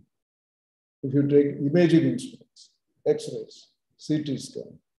 important. If you take imaging instruments, X-rays, CT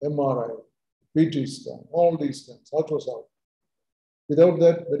scan, MRI, PT scan, all these scans, ultrasound. Without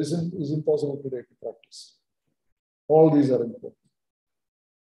that, medicine is impossible today to practice. All these are important.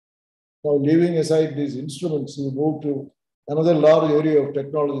 Now, leaving aside these instruments, you move to another large area of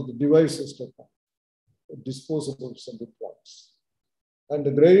technology, the devices technology, disposables and implants. And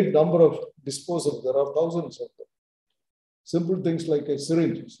a great number of disposables, there are thousands of them. Simple things like a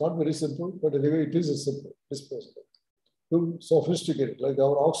syringe, it's not very simple, but anyway, it is a simple disposable. Too sophisticated, like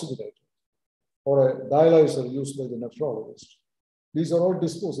our oxygenator, or a dialyzer used by the nephrologist. These are all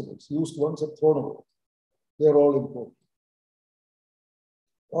disposables, used once and thrown away. They are all imported.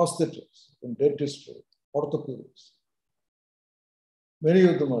 Prosthetics in dentistry, orthopedics. Many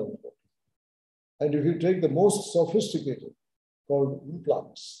of them are imported. And if you take the most sophisticated, called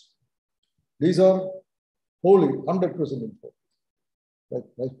implants, these are wholly 100% imported.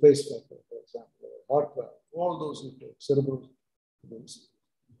 Like pacemaker, for example, heart valve, all those you take, cerebral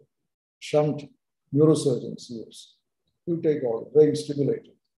shunt, neurosurgeons use. You take all, brain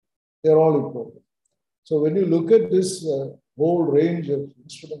stimulator, they're all imported. So when you look at this whole range of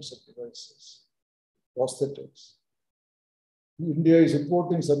instruments and devices, prosthetics, India is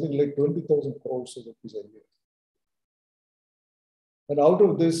importing something like 20,000 crores of rupees a year. And out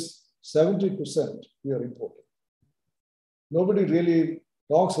of this, 70% we are importing. Nobody really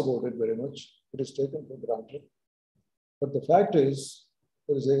talks about it very much. It is taken for granted. But the fact is,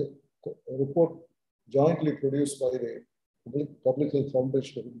 there is a report jointly produced by the Public Health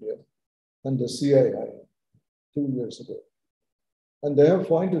Foundation of India and the CII 2 years ago. And they have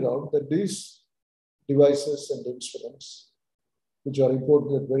pointed out that these devices and instruments, which are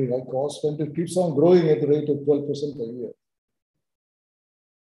imported at very high cost, and it keeps on growing at the rate of 12% a year.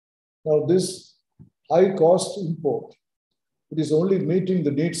 Now, this high cost import, it is only meeting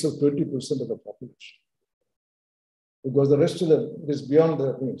the needs of 20% of the population. Because the rest of them, it is beyond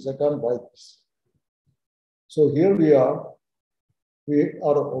their means. They can't buy this. So here we are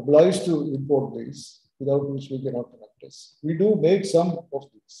obliged to import these, without which we cannot practice. We do make some of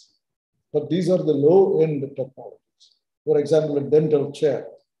these, but these are the low-end technologies. For example, a dental chair,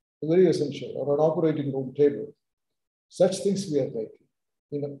 very essential, or an operating room table. Such things we are making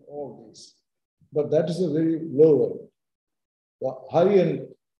in all these. But that is a very low end. The high-end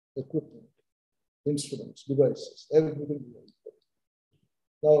equipment, instruments, devices, everything.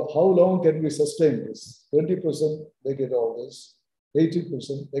 Now, how long can we sustain this? 20% they get all this,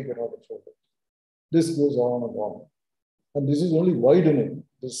 80% they cannot afford it. This goes on and on. And this is only widening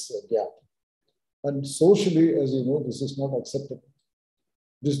this gap. And socially, as you know, this is not acceptable.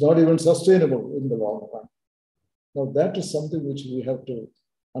 It is not even sustainable in the long run. Now, that is something which we have to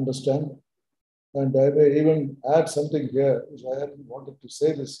understand. And I may even add something here, which I hadn't wanted to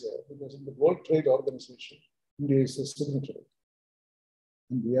say this here, because in the World Trade Organization, India is a signatory.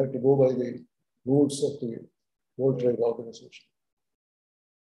 And we have to go by the rules of the World Trade Organization.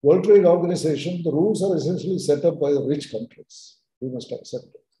 World Trade Organization, the rules are essentially set up by the rich countries. We must accept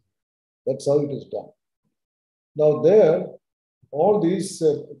it. That's how it is done. Now there, all these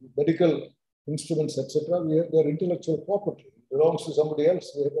medical instruments, etc., we have their intellectual property. It belongs to somebody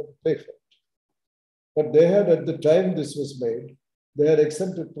else. We have to pay for it. But they had, at the time this was made, they had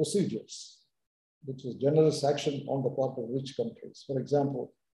accepted procedures, which was generous action on the part of rich countries. For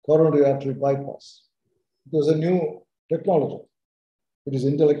example, coronary artery bypass. It was a new technology. It is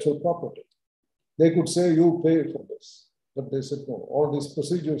intellectual property. They could say, you pay for this. But they said, no, all these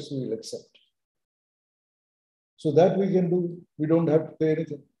procedures we will accept. So that we can do, we don't have to pay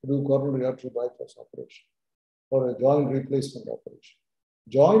anything to do coronary artery bypass operation or a joint replacement operation.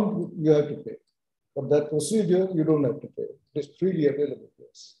 Joint, you have to pay. But that procedure, you don't have to pay. It is freely available to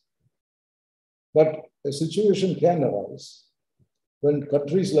us. But a situation can arise when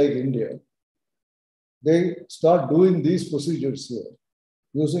countries like India, they start doing these procedures here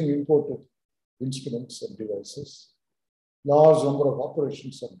using imported instruments and devices. Large number of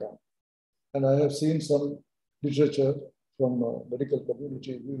operations are done. And I have seen some literature from medical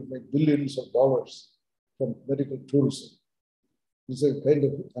community. We will make billions of dollars from medical tourism. These are kind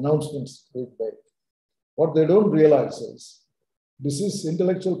of announcements made by. What they don't realize is this is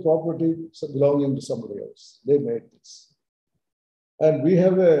intellectual property belonging to somebody else. They made this. And we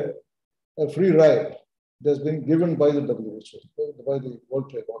have a free ride that's been given by the WHO, by the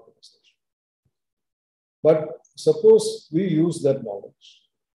World Trade Organization. But suppose we use that knowledge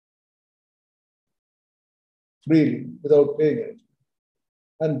freely without paying it,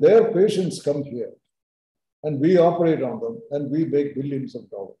 and their patients come here, and we operate on them, and we make billions of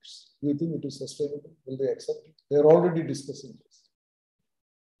dollars. Do you think it is sustainable? Will they accept it? They're already discussing this.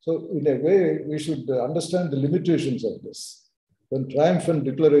 So in a way, we should understand the limitations of this. When triumphant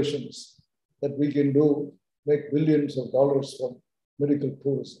declarations that we can make billions of dollars from medical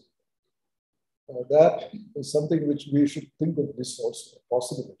tourism. That is something which we should think of this also, a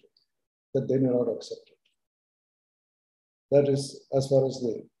possibility, that they may not accept it. That is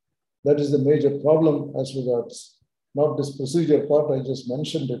that is the major problem as regards, not this procedure part, I just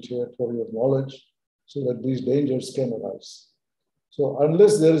mentioned it here for your knowledge, so that these dangers can arise. So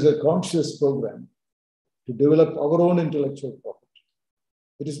unless there is a conscious program to develop our own intellectual property,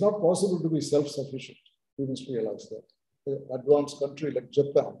 it is not possible to be self-sufficient. We must realize that. an advanced country like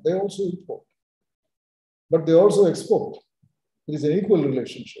Japan, they also import. But they also export. It is an equal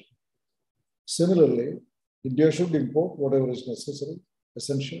relationship. Similarly, India should import whatever is necessary,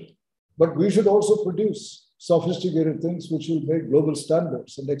 essential. But we should also produce sophisticated things which will make global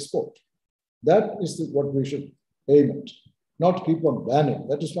standards and export. That is what we should aim at, not keep on banning.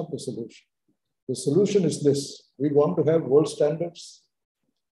 That is not the solution. The solution is this. We want to have world standards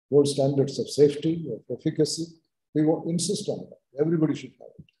of safety, of efficacy. We want to insist on that. Everybody should have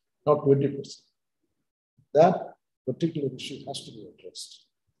it, not 20%. That particular issue has to be addressed.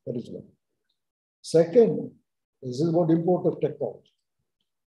 That is one. Second, this is about import of technology.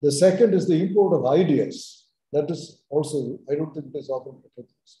 The second is the import of ideas. That is also, I don't think it is often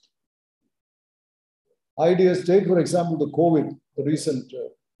recognized. Ideas, take for example, the COVID, the recent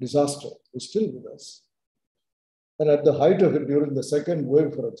disaster, is still with us. And at the height of it during the second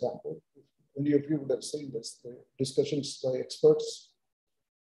wave, for example, many of you would have seen this, the discussions by experts,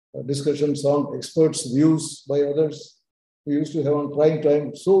 discussions on experts' views by others. We used to have on prime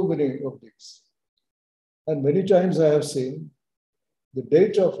time so many of these. And many times I have seen the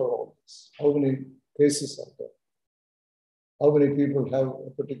data for all this, how many cases are there, how many people have a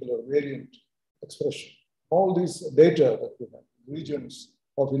particular variant expression. All these data that we have, regions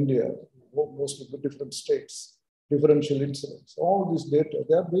of India, most of the different states, differential incidents, all these data,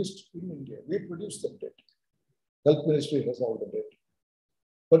 they are based in India. We produce that data. Health Ministry has all the data.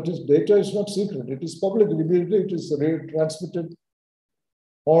 But this data is not secret. It is public. Immediately it is transmitted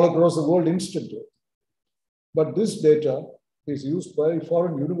all across the world instantly. But this data is used by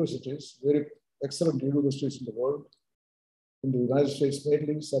foreign universities, very excellent universities in the world, in the United States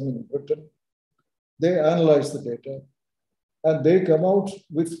mainly, some in Britain. They analyze the data and they come out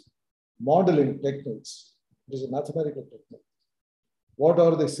with modeling techniques. It is a mathematical technique. What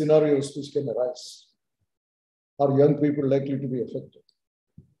are the scenarios which can arise? Are young people likely to be affected?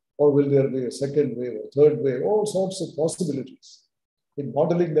 Or will there be a second wave or third wave? All sorts of possibilities. In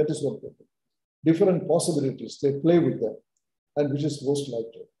modeling, that is what they do. Different possibilities, they play with them. And which is most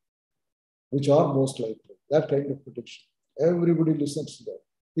likely? Which are most likely? That kind of prediction. Everybody listens to that.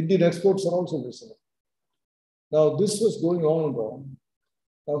 Indian experts are also listening. Now, this was going on and on.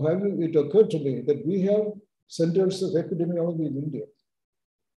 Now, it occurred to me that we have centers of epidemiology in India.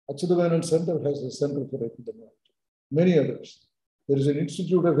 Achyuta Center has a center for epidemiology. Many others. There is an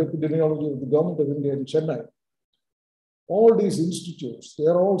Institute of Epidemiology of the Government of India in Chennai. All these institutes, they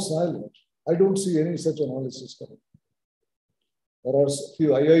are all silent. I don't see any such analysis coming. There are a few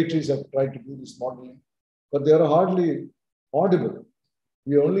IITs have tried to do this modeling, but they are hardly audible.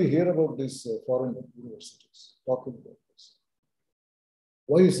 We only hear about these foreign universities talking about this.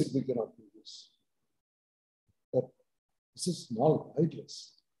 Why is it we cannot do this? That this is not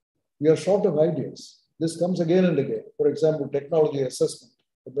ideas. We are short of ideas. This comes again and again. For example, technology assessment,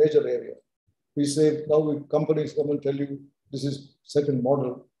 a major area. We say now companies come and tell you this is second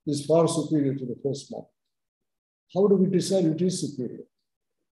model is far superior to the first model. How do we decide it is superior?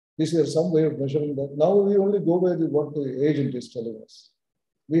 Is there some way of measuring that? Now we only go by what the agent is telling us.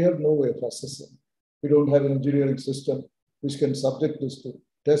 We have no way of assessing. We don't have an engineering system which can subject this to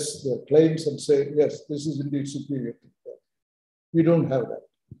test the claims and say, yes, this is indeed superior to that. We don't have that.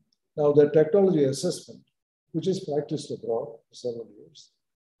 Now the technology assessment, which is practiced abroad for several years,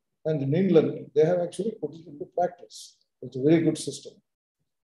 and in England, they have actually put it into practice. It's a very good system.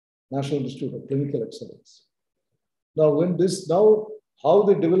 National Institute of Clinical Excellence. Now, how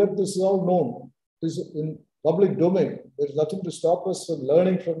they develop this is all known. This is in public domain. There's nothing to stop us from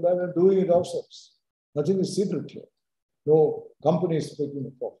learning from that and doing it ourselves. Nothing is secret here. No company is making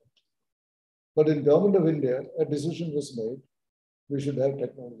a profit. But in Government of India, a decision was made. We should have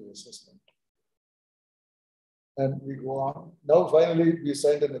technology assessment. And we go on. Now, finally, we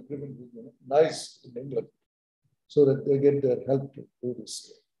signed an agreement with NICE in England so that they get their help to do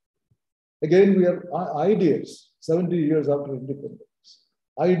this. Again, we are ideas, 70 years after independence.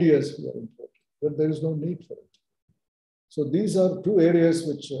 Ideas we are important, but there is no need for it. So these are two areas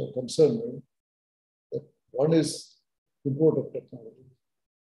which concern me. One is import of technology.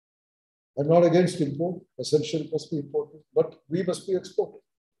 I'm not against import. Essential must be imported, but we must be exporting.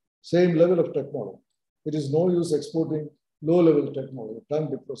 Same level of technology. It is no use exporting low-level technology, tongue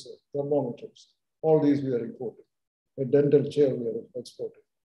depressor, thermometers. All these we are importing. A dental chair we are exporting.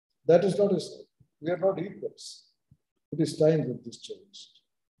 That is not, we are not equals. It is time that this changed.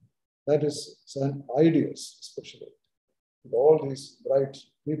 That is some ideas, especially. With all these bright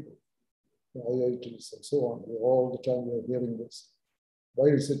people, the IITs and so on, all the time we are hearing this. Why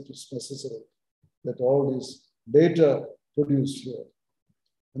is it necessary that all these data produced here,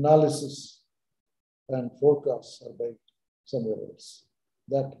 analysis and forecasts are by somewhere else.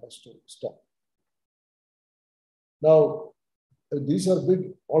 That has to stop. Now, these are big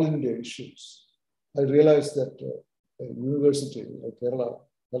all India issues. I realize that a university like Kerala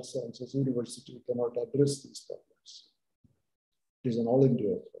Health Sciences University cannot address these problems. It is an all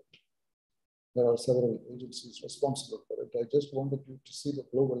India effort. There are several agencies responsible for it. I just wanted you to see the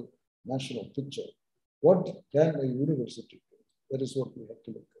global national picture. What can a university do? That is what we have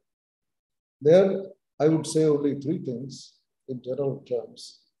to look at. There, I would say only three things in general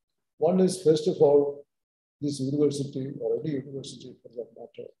terms. One is, first of all, this university or any university for that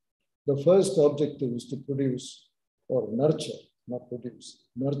matter, the first objective is to produce or nurture, not produce,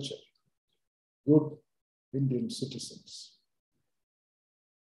 nurture good Indian citizens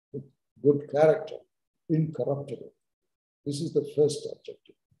with good character, incorruptible. This is the first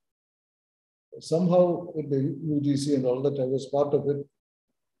objective. Somehow in the UGC and all that, I was part of it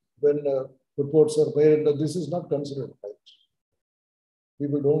when reports are made that this is not considered right.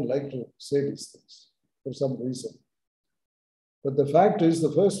 People don't like to say these things for some reason. But the fact is,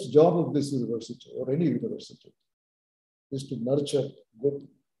 the first job of this university or any university is to nurture good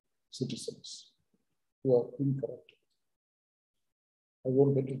citizens who are incorruptible. I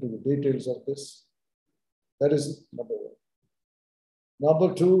won't get into the details of this. That is number one.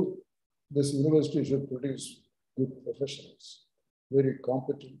 Number two, this university should produce good professionals, very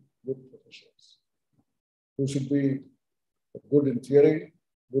competent, good professionals, who should be good in theory,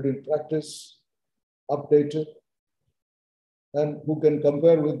 good in practice, updated, and who can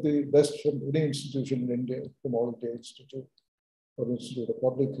compare with the best from any institution in India, from All India Institute or Institute of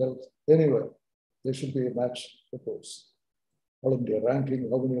Public Health. Anyway, there should be a match proposed. All India ranking,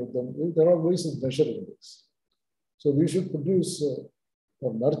 how many of them? There are ways of measuring this. So we should produce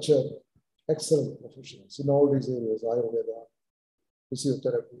or nurture excellent professionals in all these areas, Ayurveda,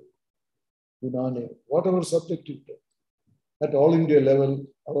 physiotherapy, Unani, whatever subject you take. At all India level,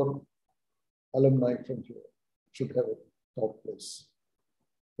 our alumni from here should have a top place.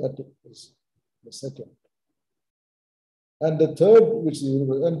 That is the second. And the third, which is,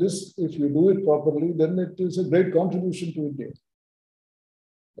 and this, if you do it properly, then it is a great contribution to India.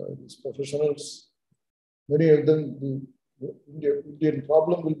 These professionals, many of them, the Indian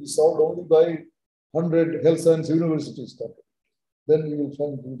problem will be solved only by 100 health science universities. Then you will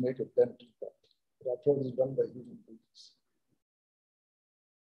find we make a dent in that. But after all, it is done by human beings.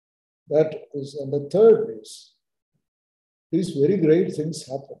 That is, and the third is, these very great things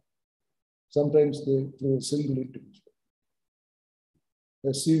happen. Sometimes they through a single individual.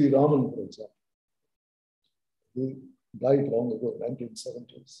 C.V. Raman, for example, he died long ago,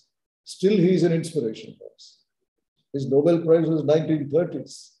 1970s. Still, he is an inspiration for us. His Nobel Prize was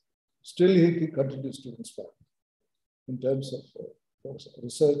 1930s. Still, he continues to inspire in terms of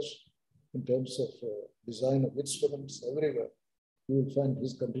research, in terms of design of instruments, everywhere. You will find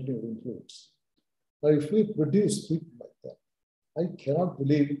his continued influence. Now, if we produce people like that, I cannot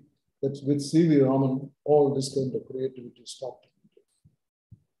believe that with C.V. Raman, all this kind of creativity stopped.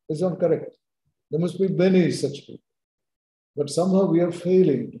 It's not correct. There must be many such people. But somehow we are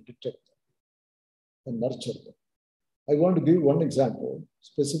failing to detect them and nurture them. I want to give one example,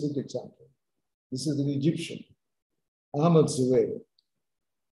 specific example. This is an Egyptian, Ahmed Zuwail.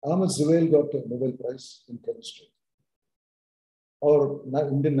 Ahmed Zuwail got a Nobel Prize in chemistry. Our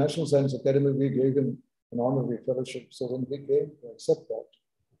Indian National Science Academy, we gave him an honorary fellowship. So when he came to accept that,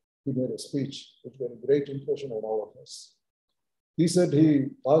 he made a speech which made a great impression on all of us. He said he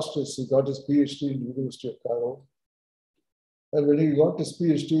got his PhD in the University of Cairo. And when he got his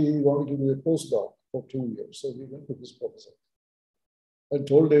PhD, he wanted to do a postdoc for 2 years. So he went to his professor and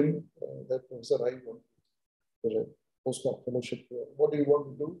told him that, Professor, I want a postdoc fellowship here. What do you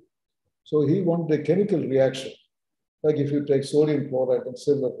want to do? So he wanted a chemical reaction. Like if you take sodium chloride and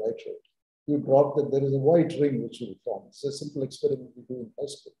silver nitrate, you drop that there is a white ring which will form. It's a simple experiment we do in high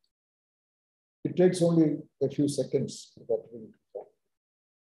school. It takes only a few seconds for that ring to form.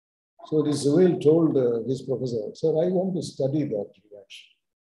 So this Zuwail told his professor, sir, I want to study that reaction.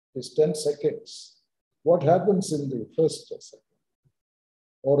 It's 10 seconds. What happens in the first second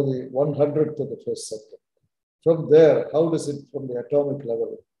or the 100th of the first second? From there, how does it from the atomic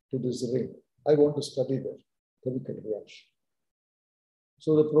level to this ring? I want to study that chemical reaction.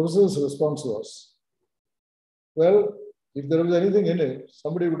 So the professor's response was, well, if there was anything in it,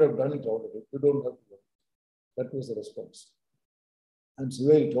 somebody would have done it already. You don't have to do it. That was the response. And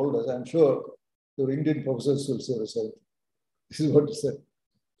Zuwail told us, I'm sure your Indian professors will say the same. This is what he said.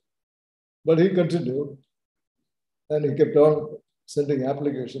 But he continued, and he kept on sending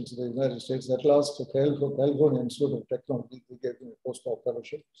applications to the United States. At last, the California Institute of Technology, they gave him a postdoc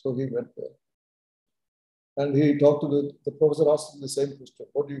fellowship. So he went there. And he talked to the professor, asked him the same question,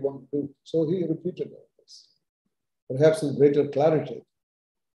 what do you want to do? So he repeated all this, perhaps with greater clarity.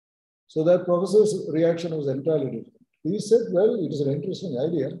 So that professor's reaction was entirely different. He said, well, it is an interesting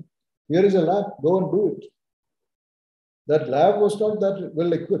idea. Here is a lab, go and do it. That lab was not that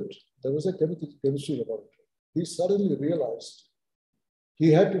well equipped. There was a chemistry laboratory. He suddenly realized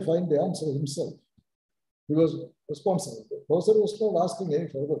he had to find the answer himself. He was responsible. The professor was not asking any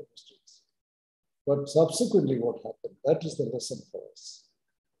further questions. But subsequently what happened, that is the lesson for us.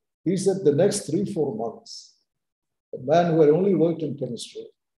 He said the next 3-4 months, the man who had only worked in chemistry,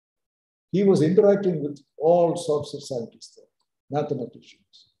 he was interacting with all sorts of scientists there,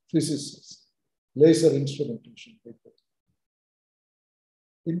 mathematicians, physicists, laser instrumentation people.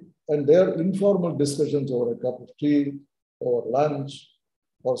 And their informal discussions over a cup of tea or lunch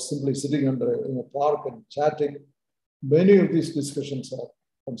or simply sitting in a park and chatting, many of these discussions are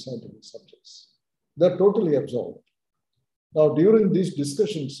on scientific subjects. They're totally absorbed. Now, during these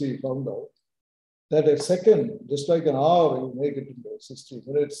discussions, he found out that a second, just like an hour, you make it into 60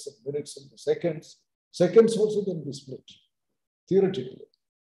 minutes, minutes into seconds. Seconds also can be split. Theoretically,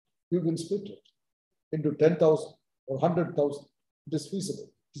 you can split it into 10,000 or 100,000. It is feasible.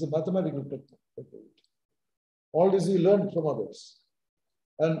 It's a mathematical technique. All this he learned from others.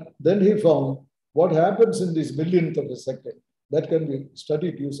 And then he found what happens in this millionth of a second that can be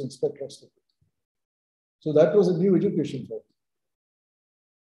studied using spectroscopy. So that was a new education for him.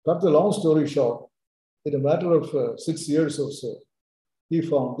 Cut the long story short, in a matter of 6 years or so, he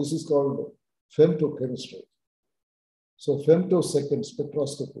found this is called femtochemistry. So femtosecond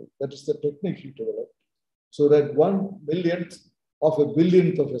spectroscopy, that is the technique he developed. So that 1/1,000,000th of a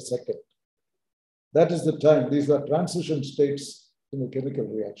billionth of a second, that is the time. These are transition states in a chemical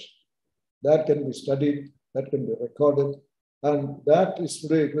reaction. That can be studied, that can be recorded. And that is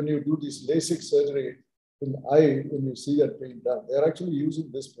today, when you do this LASIK surgery in the eye, when you see that being done, they're actually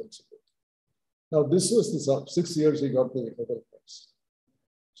using this principle. Now, this was the 6 years he got the Nobel Prize.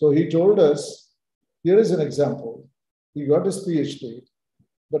 So he told us, here is an example. He got his PhD,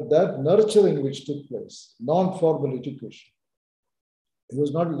 but that nurturing which took place, non-formal education, he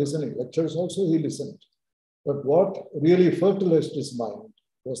was not listening. Lectures also he listened. But what really fertilized his mind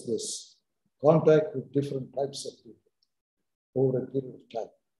was this contact with different types of people over a period of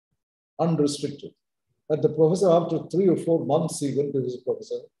time, unrestricted. And the professor, after 3 or 4 months, he went to his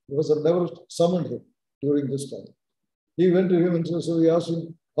professor. The professor never summoned him during this time. He went to him and so he asked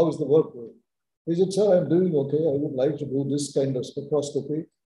him, how is the work going? He said, sir, I'm doing okay. I would like to do this kind of spectroscopy.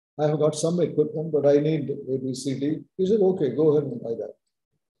 I have got some equipment, but I need ABCD. He said, okay, go ahead and buy that.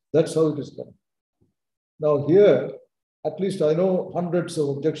 That's how it is done. Now here, at least I know hundreds of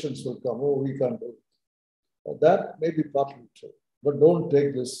objections will come. Oh, we can't do it. That may be partly true, but don't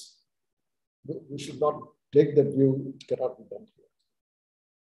take this. We should not take that view. It cannot be done here.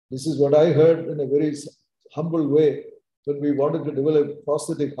 This is what I heard in a very humble way when we wanted to develop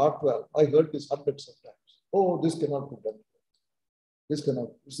prosthetic heart valve. I heard this hundreds of times. Oh, this cannot be done here. This cannot.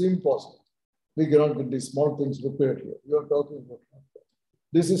 It's impossible. We cannot get these small things repaired here. You are talking about heart valve.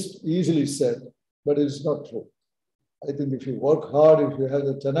 This is easily said, but it is not true. I think if you work hard, if you have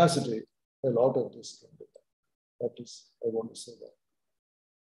the tenacity, a lot of this can be done. That is, I want to say that.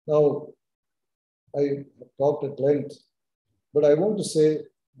 Now, I have talked at length, but I want to say,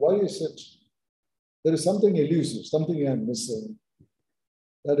 why is it? There is something elusive, something I'm missing.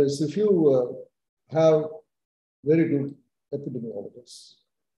 That is, if you have very good epidemiologists,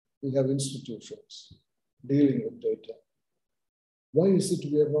 we have institutions dealing with data. Why is it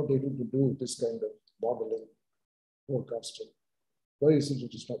we are not able to do this kind of modeling, forecasting? Why is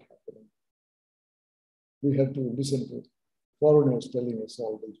it is not happening? We have to listen to foreigners telling us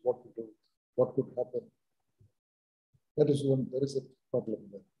all this, what to do, what could happen. That is one, there is a problem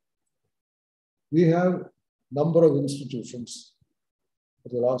there. We have number of institutions for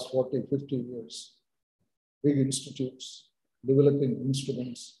the last 40, 50 years, big institutes, developing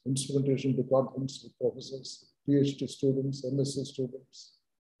instruments, instrumentation departments with professors, PhD students, MSc students,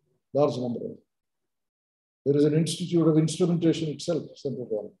 large number of them. There is an institute of instrumentation itself,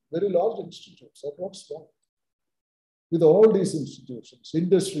 very large institutes, are not small. With all these institutions,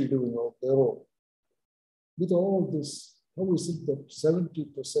 industry doing their own, with all this, how is it that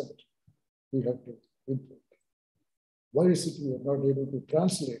 70% we have to improve? Why is it we are not able to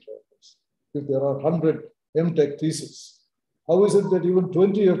translate all this? If there are 100 MTech theses, how is it that even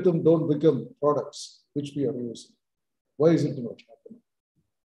 20 of them don't become products which we are using? Why is it not happening?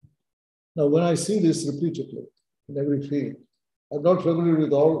 Now, when I see this repeatedly in every field, I'm not familiar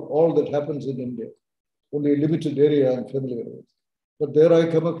with all that happens in India. Only a limited area I'm familiar with. But there I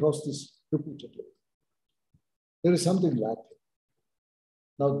come across this repeatedly. there is something lacking.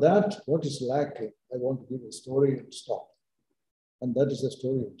 Now that, what is lacking, I want to give a story and stop. And that is the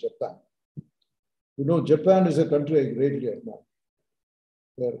story of Japan. You know, Japan is a country I greatly admire.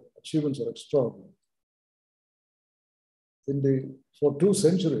 Their achievements are extraordinary. For 2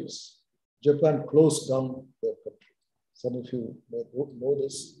 centuries, Japan closed down their country. Some of you may know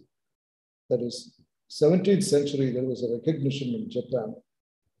this. That is, 17th century, there was a recognition in Japan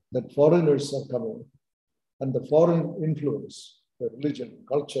that foreigners are coming and the foreign influence, the religion,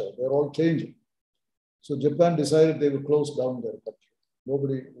 culture, they're all changing. So Japan decided they will close down their country.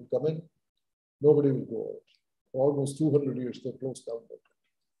 Nobody will come in, nobody will go out. For almost 200 years, they closed down their country.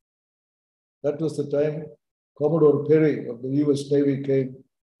 That was the time Commodore Perry of the US Navy came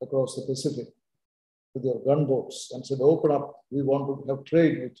across the Pacific with their gunboats and said, open up, we want to have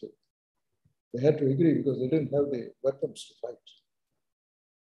trade with you. They had to agree because they didn't have the weapons to fight.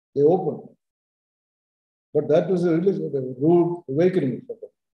 They opened. But that was a rude awakening for them.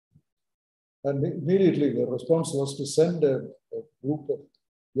 And immediately the response was to send a group of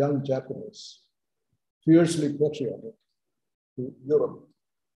young Japanese, fiercely patriotic, to Europe.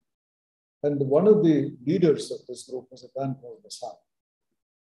 And one of the leaders of this group was a man called Masan.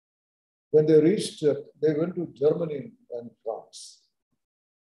 When they reached, they went to Germany and France.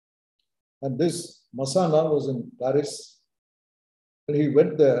 And this Masana was in Paris. When he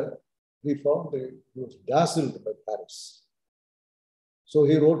went there, he found he was dazzled by Paris. So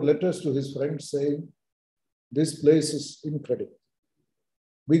he wrote letters to his friends saying, this place is incredible.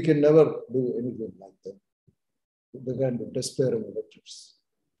 We can never do anything like that. He began with despairing letters.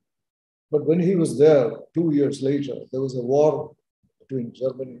 But when he was there, 2 years later, there was a war between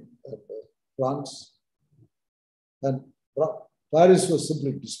Germany and France. And Paris was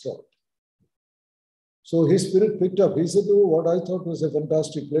simply destroyed. So his spirit picked up. He said, oh, what I thought was a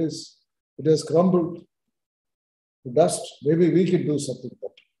fantastic place, it has crumbled to dust. Maybe we can do something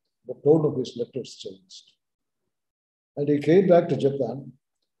better. The tone of his letters changed. And he came back to Japan.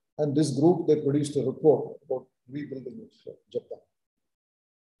 And this group, they produced a report about rebuilding of Japan.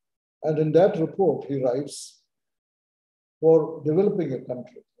 And in that report, he writes, for developing a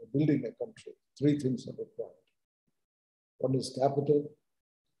country, building a country, 3 things are required. One is capital.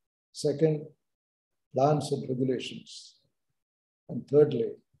 Second, plans and regulations. And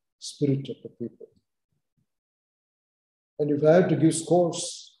thirdly, spirit of the people. And if I had to give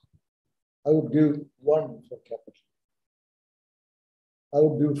scores, I would give 1 for capital. I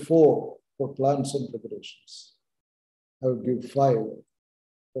would give 4 for plans and regulations. I would give 5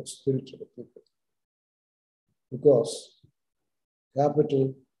 for spirit of the people. Because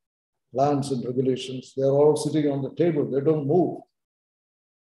capital, plans and regulations, they're all sitting on the table. They don't move.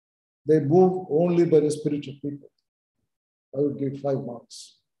 They move only by the spirit of people. I would give 5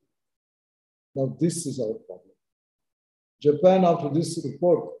 marks. Now, this is our problem. Japan, after this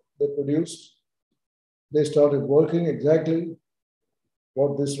report they produced, they started working exactly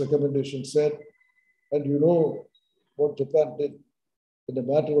what this recommendation said. And you know what Japan did. In a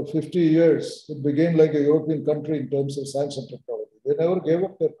matter of 50 years, it became like a European country in terms of science and technology. They never gave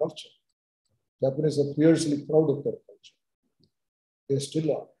up their culture. Japanese are fiercely proud of their culture. They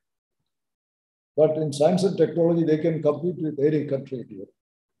still are. But in science and technology, they can compete with any country here,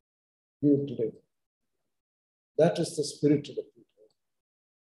 even today. That is the spirit of the people.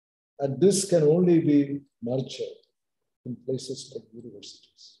 And this can only be nurtured in places like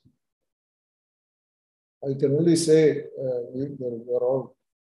universities. I can only say we are all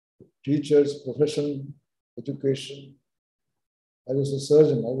teachers, profession, education. I was a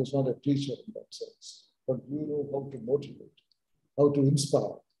surgeon. I was not a teacher in that sense. But you know how to motivate, how to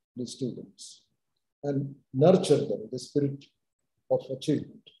inspire the students and nurture them, the spirit of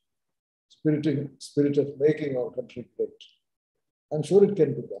achievement, spirit of making our country great. I'm sure it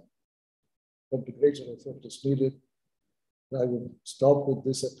can be done, but the greater effort is needed. I will stop with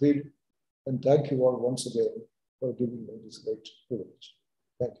this appeal and thank you all once again for giving me this great privilege.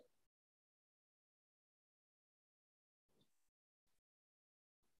 Thank you.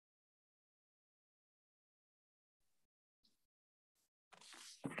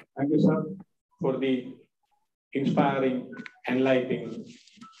 Thank you, sir, for the inspiring, enlightening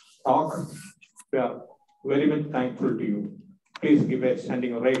talk. We are very much thankful to you. Please give a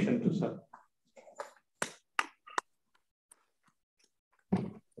standing ovation to sir.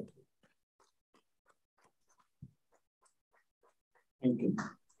 Thank you.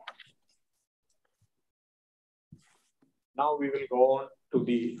 Now we will go on to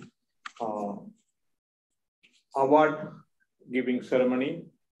the award giving ceremony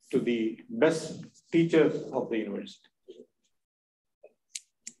to the best teachers of the university.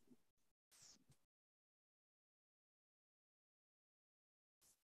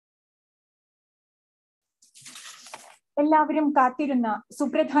 എല്ലാവരും കാത്തിരുന്ന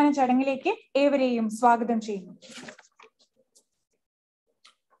സുപ്രധാന ചടങ്ങിലേക്ക് ഏവരെയും സ്വാഗതം ചെയ്യുന്നു.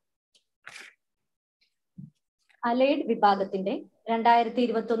 Allied വിഭാഗത്തിന്റെ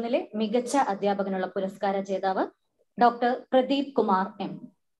 2021 മികച്ച അധ്യാപകനുള്ള പുരസ്കാര ജേതാവ് ഡോക്ടർ പ്രദീപ് കുമാർ എം.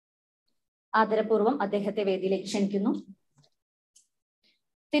 ആദരപൂർവ്വം അദ്ദേഹത്തെ വേദിയിലേക്ക് ക്ഷണിക്കുന്നു.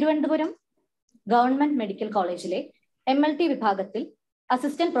 തിരുവനന്തപുരം ഗവൺമെന്റ് മെഡിക്കൽ കോളേജിലെ MLT വിഭാഗത്തിൽ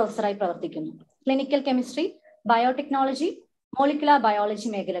അസിസ്റ്റന്റ് പ്രൊഫസറായി പ്രവർത്തിക്കുന്നു. Clinical chemistry, biotechnology, molecular biology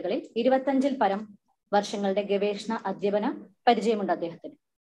മേഖലകളിൽ 25-ൽ പരം വർഷങ്ങളുടെ ഗവേഷണ അധ്യാപന പരിചയമുണ്ട് അദ്ദേഹത്തിന്.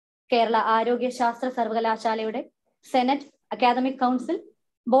 കേരള ആരോഗ്യശാസ്ത്ര സർവകലാശാലയുടെ senate, academic council,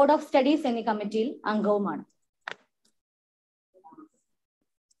 board of studies എന്നീ കമ്മിറ്റിയിൽ അംഗവുമാണ്.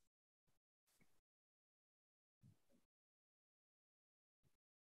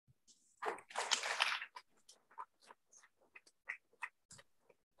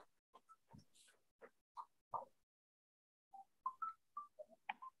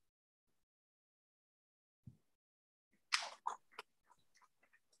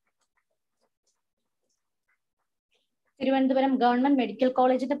 തിരുവനന്തപുരം ഗവൺമെന്റ് മെഡിക്കൽ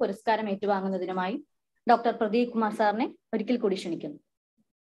കോളേജിന്റെ പുരസ്കാരം ഏറ്റുവാങ്ങുന്നതിനുമായി ഡോക്ടർ പ്രദീപ് കുമാർ സാറിനെ ഒരിക്കൽ കൂടി ക്ഷണിക്കുന്നു.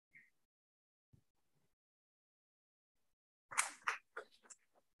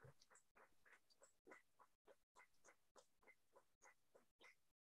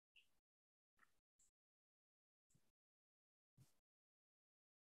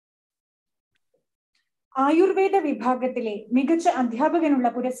 ആയുർവേദ വിഭാഗത്തിലെ മികച്ച അധ്യാപകനുള്ള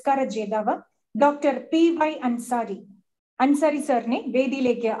പുരസ്കാര ജേതാവ് ഡോക്ടർ PY അൻസാരി സാറിനെ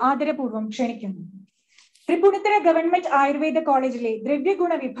വേദിയിലേക്ക് ആദരപൂർവ്വം ക്ഷണിക്കുന്നു. തൃപ്പൂണിത്തുറ ഗവൺമെന്റ് ആയുർവേദ കോളേജിലെ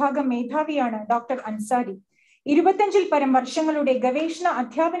ദ്രവ്യഗുണ വിഭാഗം മേധാവിയാണ് ഡോക്ടർ അൻസാരി. 25-ൽ പരം വർഷങ്ങളുടെ ഗവേഷണ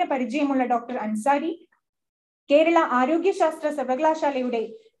അധ്യാപന പരിചയമുള്ള ഡോക്ടർ അൻസാരി കേരള ആരോഗ്യശാസ്ത്ര സർവകലാശാലയുടെ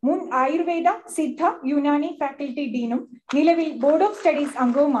മുൻ ആയുർവേദ, സിദ്ധ, യുനാനി ഫാക്കൽറ്റി ഡീനും നിലവിൽ ബോർഡ് ഓഫ് സ്റ്റഡീസ്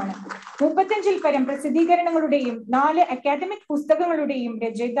അംഗവുമാണ്. 35-ൽ പരം പ്രസിദ്ധീകരണങ്ങളുടെയും 4 അക്കാദമിക് പുസ്തകങ്ങളുടെയും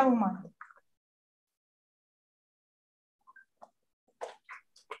രചയിതാവുമാണ്.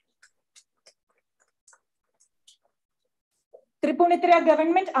 തൃപ്പൂണിത്തുറ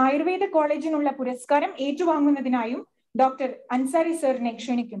ഗവൺമെന്റ് ആയുർവേദ കോളേജിനുള്ള പുരസ്കാരം ഏറ്റുവാങ്ങുന്നതിനായും ഡോക്ടർ അൻസാരി സാറിനെ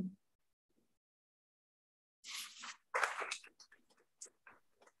ക്ഷണിക്കുന്നു.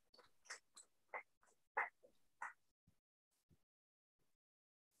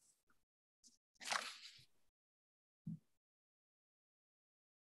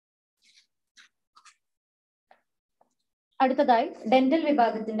 അടുത്തതായി ഡെന്റൽ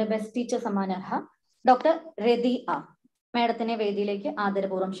വിഭാഗത്തിന്റെ ബെസ്റ്റ് ടീച്ചർ സമ്മാനാർഹ ഡോക്ടർ രതി ആർ. മാഡത്തിനെ വേദിയിലേക്ക്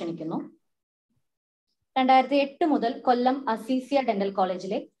ആദരപൂർവ്വം ക്ഷണിക്കുന്നു. 2008 മുതൽ കൊല്ലം അസീസിയ ഡെന്റൽ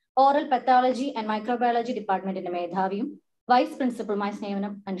കോളേജിലെ ഓറൽ പെത്തോളജി ആൻഡ് മൈക്രോബയോളജി ഡിപ്പാർട്ട്മെന്റിന്റെ മേധാവിയും വൈസ് പ്രിൻസിപ്പളുമായി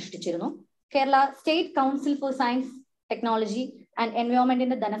സേവനം അനുഷ്ഠിച്ചിരുന്നു. Kerala state council for science, technology and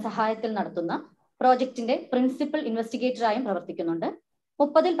എൻവയോൺമെന്റിന്റെ ധനസഹായത്തിൽ നടത്തുന്ന പ്രോജക്ടിന്റെ പ്രിൻസിപ്പൽ ഇൻവെസ്റ്റിഗേറ്ററായും പ്രവർത്തിക്കുന്നുണ്ട്.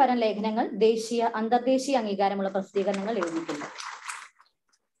 30-ൽ പരം ലേഖനങ്ങൾ, ദേശീയ, അന്തർദേശീയ അംഗീകാരമുള്ള പ്രസിദ്ധീകരണങ്ങൾ എഴുതിയിട്ടുണ്ട്.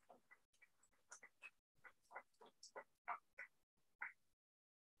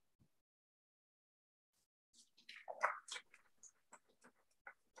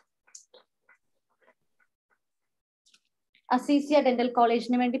 അസീസിയ ഡെന്റൽ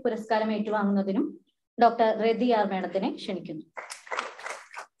കോളേജിന് വേണ്ടി പുരസ്കാരം ഏറ്റുവാങ്ങുന്നതിനും ഡോക്ടർ രതി ആർ മാഡത്തിനെ ക്ഷണിക്കുന്നു.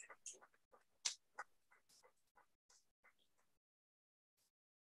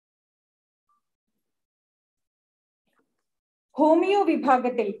 ഹോമിയോ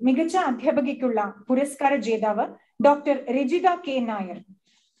വിഭാഗത്തിൽ മികച്ച അധ്യാപകയ്ക്കുള്ള പുരസ്കാര ജേതാവ് ഡോക്ടർ രജിത K. നായർ.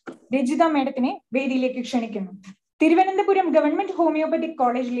 രജിത മാഡത്തിനെ വേദിയിലേക്ക് ക്ഷണിക്കുന്നു. തിരുവനന്തപുരം ഗവൺമെന്റ് ഹോമിയോപ്പതിക്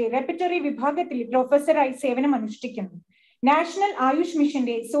കോളേജിലെ റെപ്പറ്ററി വിഭാഗത്തിൽ പ്രൊഫസറായി സേവനം അനുഷ്ഠിക്കുന്നു. നാഷണൽ ആയുഷ്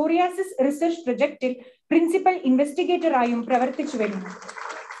മിഷന്റെ സോറിയാസിസ് റിസർച്ച് പ്രൊജക്ടിൽ പ്രിൻസിപ്പൽ ഇൻവെസ്റ്റിഗേറ്ററായും പ്രവർത്തിച്ചു വരുന്നു.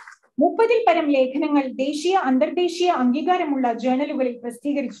 30-ൽ പരം ലേഖനങ്ങൾ ദേശീയ, അന്തർദേശീയ അംഗീകാരമുള്ള ജേർണലുകളിൽ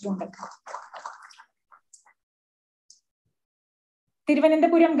പ്രസിദ്ധീകരിച്ചിട്ടുണ്ട്.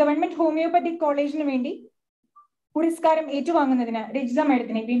 തിരുവനന്തപുരം ഗവൺമെന്റ് ഹോമിയോപ്പതിക് കോളേജിന് വേണ്ടി പുരസ്കാരം ഏറ്റുവാങ്ങുന്നതിന് രജിത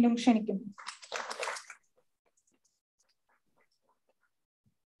മാഡത്തിനെ വീണ്ടും ക്ഷണിക്കുന്നു.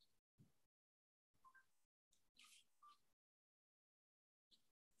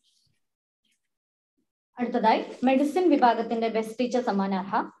 അടുത്തതായി മെഡിസിൻ വിഭാഗത്തിന്റെ ബെസ്റ്റ് ടീച്ചർ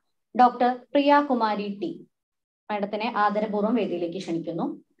സമ്മാനാർഹ ഡോക്ടർ പ്രിയ കുമാരി ടി. മാഡത്തിനെ ആദരപൂർവ്വം വേദിയിലേക്ക് ക്ഷണിക്കുന്നു.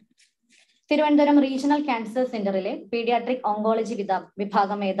 തിരുവനന്തപുരം റീജിയണൽ ക്യാൻസർ സെന്ററിലെ പീഡിയാട്രിക് ഓങ്കോളജി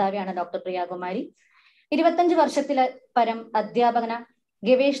വിഭാഗം മേധാവിയാണ് ഡോക്ടർ പ്രിയകുമാരി. 25 വർഷത്തിൽ പരം അധ്യാപന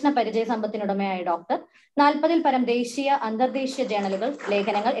ഗവേഷണ പരിചയ സമ്പത്തിനുടമയായ ഡോക്ടർ 40-ൽ പരം ദേശീയ, അന്തർദേശീയ ജേണലുകൾ,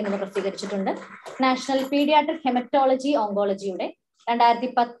 ലേഖനങ്ങൾ എന്നിവ പ്രസിദ്ധീകരിച്ചിട്ടുണ്ട്. നാഷണൽ പീഡിയാട്രിക് ഹെമറ്റോളജി ഓങ്കോളജിയുടെ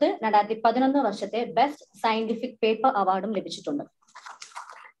 2010-2011 വർഷത്തെ ബെസ്റ്റ് സയന്റിഫിക് പേപ്പർ അവാർഡും ലഭിച്ചിട്ടുണ്ട്.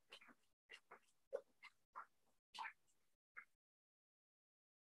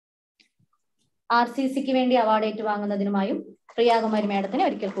 RCCക്ക് വേണ്ടി അവാർഡ് ഏറ്റുവാങ്ങുന്നതിനുമായും പ്രിയാകുമാരി മാഡത്തിനെ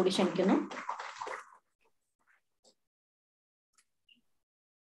ഒരിക്കൽ കൂടി ക്ഷണിക്കുന്നു.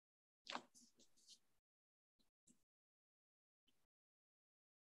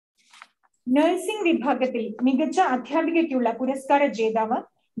 നഴ്സിംഗ് വിഭാഗത്തിൽ മികച്ച അധ്യാപികയ്ക്കുള്ള പുരസ്കാര ജേതാവ്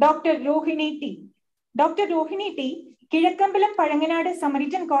doctor Rohini T. Doctor Rohini T Kizhakkambalam Pazhanganad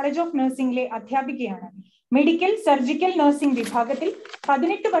Samaritan college of നഴ്സിംഗിലെ അധ്യാപികയാണ്. Medical surgical nursing വിഭാഗത്തിൽ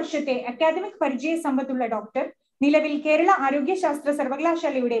 18 വർഷത്തെ അക്കാദമിക് പരിചയ സമ്പത്തുള്ള ഡോക്ടർ നിലവിൽ കേരള ആരോഗ്യശാസ്ത്ര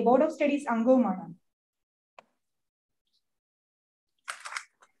സർവകലാശാലയുടെ board of studies അംഗവുമാണ്.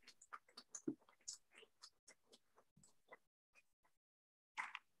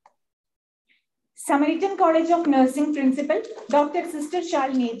 Samaritan college of nursing principal doctor sister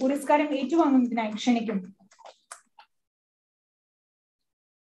ശാലിനിയെ പുരസ്കാരം ഏറ്റുവാങ്ങുന്നതിനായി ക്ഷണിക്കുന്നു.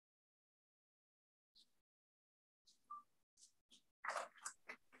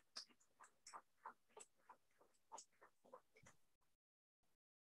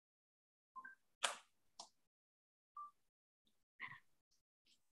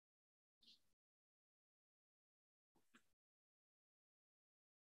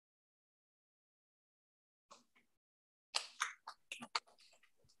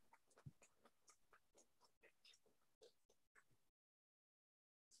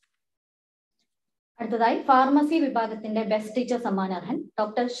 അടുത്തതായി ഫാർമസി വിഭാഗത്തിന്റെ ബെസ്റ്റ് ടീച്ചർ സമ്മാനാർഹൻ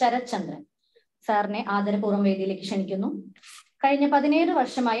ഡോക്ടർ ശരത് ചന്ദ്രൻ സാറിനെ ആദരപൂർവ്വം വേദിയിലേക്ക് ക്ഷണിക്കുന്നു. കഴിഞ്ഞ 17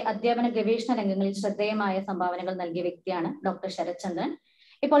 വർഷമായി അധ്യാപന ഗവേഷണ രംഗങ്ങളിൽ ശ്രദ്ധേയമായ സംഭാവനകൾ നൽകിയ വ്യക്തിയാണ് ഡോക്ടർ ശരത് ചന്ദ്രൻ.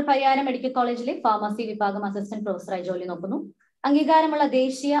 ഇപ്പോൾ പരിയാരം മെഡിക്കൽ കോളേജിലെ ഫാർമസി വിഭാഗം അസിസ്റ്റന്റ് പ്രൊഫസറായി ജോലി നോക്കുന്നു. അംഗീകാരമുള്ള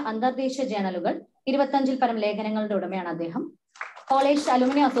ദേശീയ അന്തർദേശീയ ജേണലുകൾ 25-ൽ പരം ലേഖനങ്ങളുടെ ഉടമയാണ് അദ്ദേഹം. കോളേജ്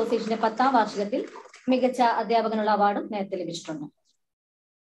അലുമിനി അസോസിയേഷന്റെ 10ാം വാർഷികത്തിൽ മികച്ച അധ്യാപകനുള്ള അവാർഡും നേരത്തെ ലഭിച്ചിട്ടുണ്ട്.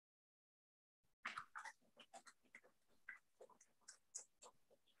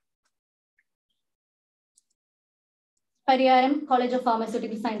 Pariyaram college of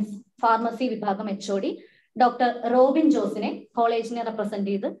pharmaceutical science pharmacy വിഭാഗം HOD ഡോക്ടർ റോബിൻ ജോസിനെ കോളേജിനെ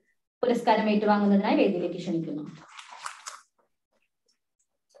റെപ്രസെന്റ് ചെയ്ത് പുരസ്കാരം ഏറ്റുവാങ്ങുന്നതിനായി വേദിയിലേക്ക് ക്ഷണിക്കുന്നു.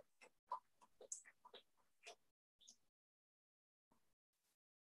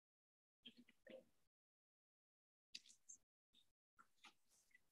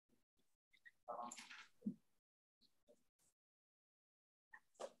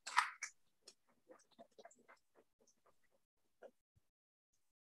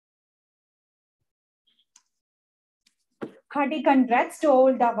 Hearty congrats to all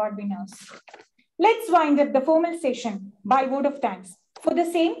the award winners. Let's wind up the formal session by vote of thanks. For the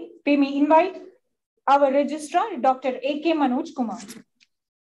same, we may invite our registrar, Dr. A.K. Manoj Kumar.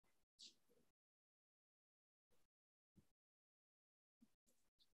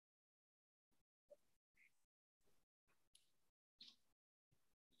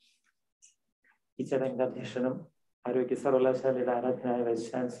 ഈ ചടങ്ങിന്റെ അധ്യക്ഷനും ആരോഗ്യ സർവകലാശാലയുടെ ആരാധനായ vice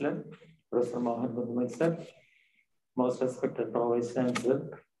chancellor professor Mohan Kunnummal sir, most respected pro vice chancellor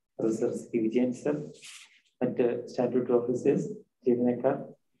professor C Vijayan sir, മറ്റ് statutory officers, ജീവനക്കാർ,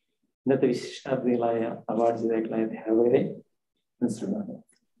 ഇന്നത്തെ വിശിഷ്ടാതിഥികളായ award ജേതാക്കളായ അധ്യാപകരെ, ഇൻസ്ട്രുമെന്റ്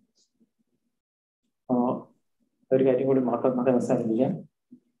ഒരു കാര്യം കൂടി മാത്രം അവസാനിപ്പിക്കാം.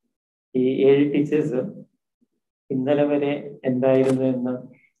 ഈ 7 ടീച്ചേഴ്സ് ഇന്നലെ വരെ എന്തായിരുന്നു എന്ന്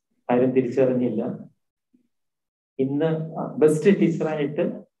ആരും തിരിച്ചറിഞ്ഞില്ല. ഇന്ന് ബെസ്റ്റ് ടീച്ചറായിട്ട്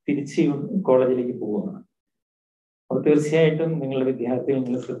തിരിച്ച് കോളേജിലേക്ക് പോവുകയാണ്. അപ്പോൾ തീർച്ചയായിട്ടും നിങ്ങളുടെ വിദ്യാർത്ഥികൾ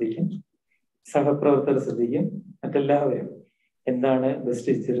നിങ്ങൾ ശ്രദ്ധിക്കും, സഹപ്രവർത്തകർ ശ്രദ്ധിക്കും, മറ്റെല്ലാവരും എന്താണ് ബെസ്റ്റ്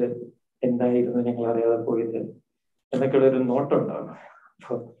ടീച്ചർ എന്തായിരുന്നു ഞങ്ങൾ അറിയാതെ പോയത് എന്നൊക്കെയുള്ള ഒരു നോട്ടം ഉണ്ടാവും.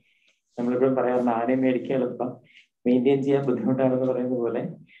 അപ്പോൾ നമ്മളിപ്പോഴും പറയാറുണ്ട് ആനയും മേടിക്കാൻ എളുപ്പം മെയിൻറ്റെയിൻ ചെയ്യാൻ ബുദ്ധിമുട്ടാണെന്ന് പറയുന്ന പോലെ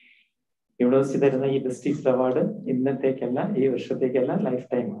യൂണിവേഴ്സിറ്റി തരുന്ന ഈ ബെസ്റ്റ് ടീച്ചർ അവാർഡ് ഇന്നത്തേക്കല്ല, ഈ വർഷത്തേക്കല്ല, ലൈഫ്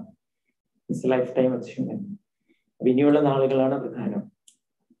ടൈമാണ്. It's life time achievement. ഇനിയുള്ള നാളുകളാണ് പ്രധാനം.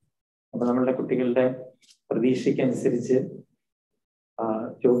 അപ്പൊ നമ്മളുടെ കുട്ടികളുടെ പ്രതീക്ഷയ്ക്കനുസരിച്ച്,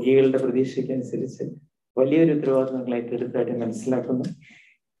 രോഗികളുടെ പ്രതീക്ഷയ്ക്കനുസരിച്ച് വലിയൊരു ഉത്തരവാദിത്വം നിങ്ങൾ ഏറ്റെടുത്തായിട്ട് മനസ്സിലാക്കുന്നു.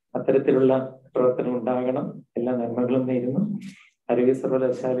 അത്തരത്തിലുള്ള പ്രവർത്തനം ഉണ്ടാകണം. എല്ലാ നന്മകളും നേരുന്നു. ആരോഗ്യ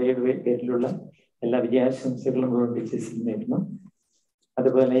സർവകലാശാലയുടെ പേരിലുള്ള എല്ലാ വിജയാശംസകളും ടീച്ചേഴ്സിന് നേരുന്നു.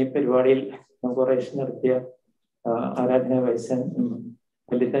 അതുപോലെ ഈ പരിപാടിയിൽ ഇനോഗറേഷൻ നടത്തിയ ആരാധന വൈസ്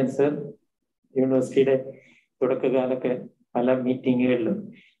ലളിതൻ സർ യൂണിവേഴ്സിറ്റിയുടെ തുടക്കകാലൊക്കെ പല മീറ്റിങ്ങുകളിലും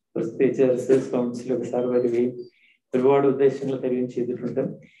പ്രത്യേകിച്ച് റിസർച്ച് കൗൺസിലൊക്കെ സാർ വരികയും ഒരുപാട് ഉദ്ദേശങ്ങൾ തരികയും ചെയ്തിട്ടുണ്ട്.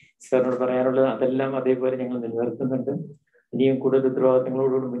 സാറിനോട് പറയാനുള്ളത് അതെല്ലാം അതേപോലെ ഞങ്ങൾ നിലനിർത്തുന്നുണ്ട്. ഇനിയും കൂടുതൽ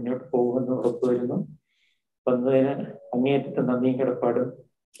ഉത്തരവാദിത്തങ്ങളോടുകൂടി മുന്നോട്ട് പോകുമെന്ന് ഉറപ്പുവരുന്നു. വന്നതിന് അങ്ങേയറ്റത്തെ നന്ദിയും കടപ്പാടും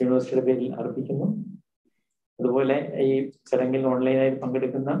യൂണിവേഴ്സിറ്റിയുടെ പേരിൽ അർപ്പിക്കുന്നു. അതുപോലെ ഈ ചടങ്ങിൽ ഓൺലൈനായി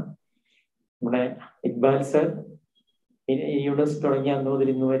പങ്കെടുക്കുന്ന നമ്മുടെ ഇക്ബാൽ സർ, ഈ യൂണിവേഴ്സിറ്റി തുടങ്ങിയ അന്ന് മുതൽ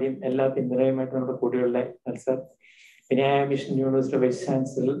ഇന്ന് വരെയും എല്ലാ പിന്തുണയുമായിട്ട് നമ്മുടെ കൂടെയുള്ള sir, വിനായ mission university vice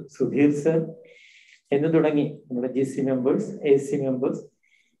chancellor Sudheer sir എന്ന് തുടങ്ങി നമ്മുടെ GC members, AC members,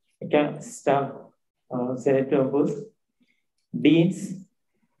 staff, senate members, deans,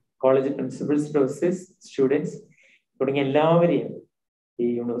 college principles, professors, students തുടങ്ങിയ എല്ലാവരെയും ഈ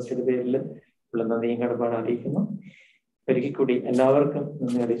യൂണിവേഴ്സിറ്റിയുടെ പേരിൽ ഉള്ള നന്ദിയും കടപ്പാട് അറിയിക്കുന്നു. ഒരിക്കൽ കൂടി എല്ലാവർക്കും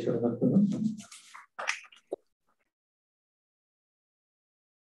നന്ദി അറിയിച്ചു നിർത്തുന്നു.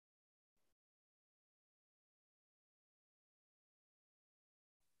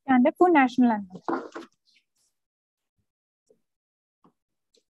 Stand up for national anthem.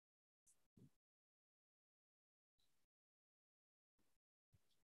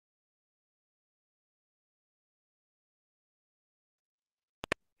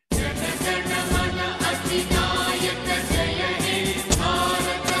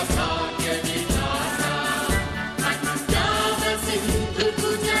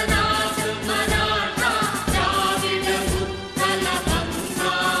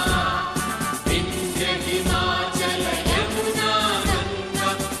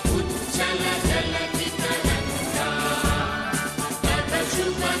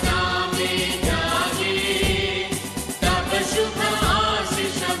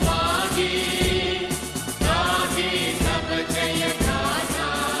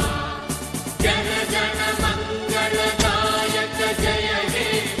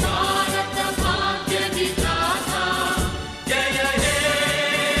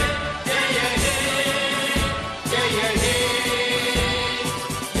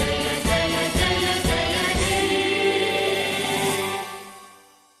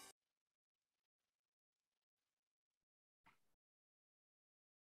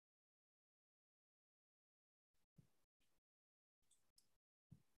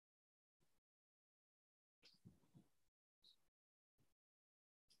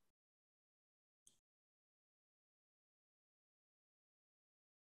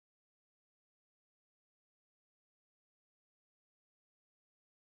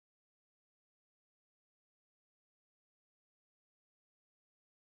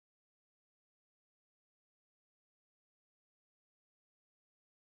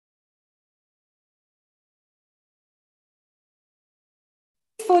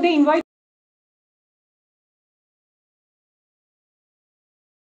 For the invite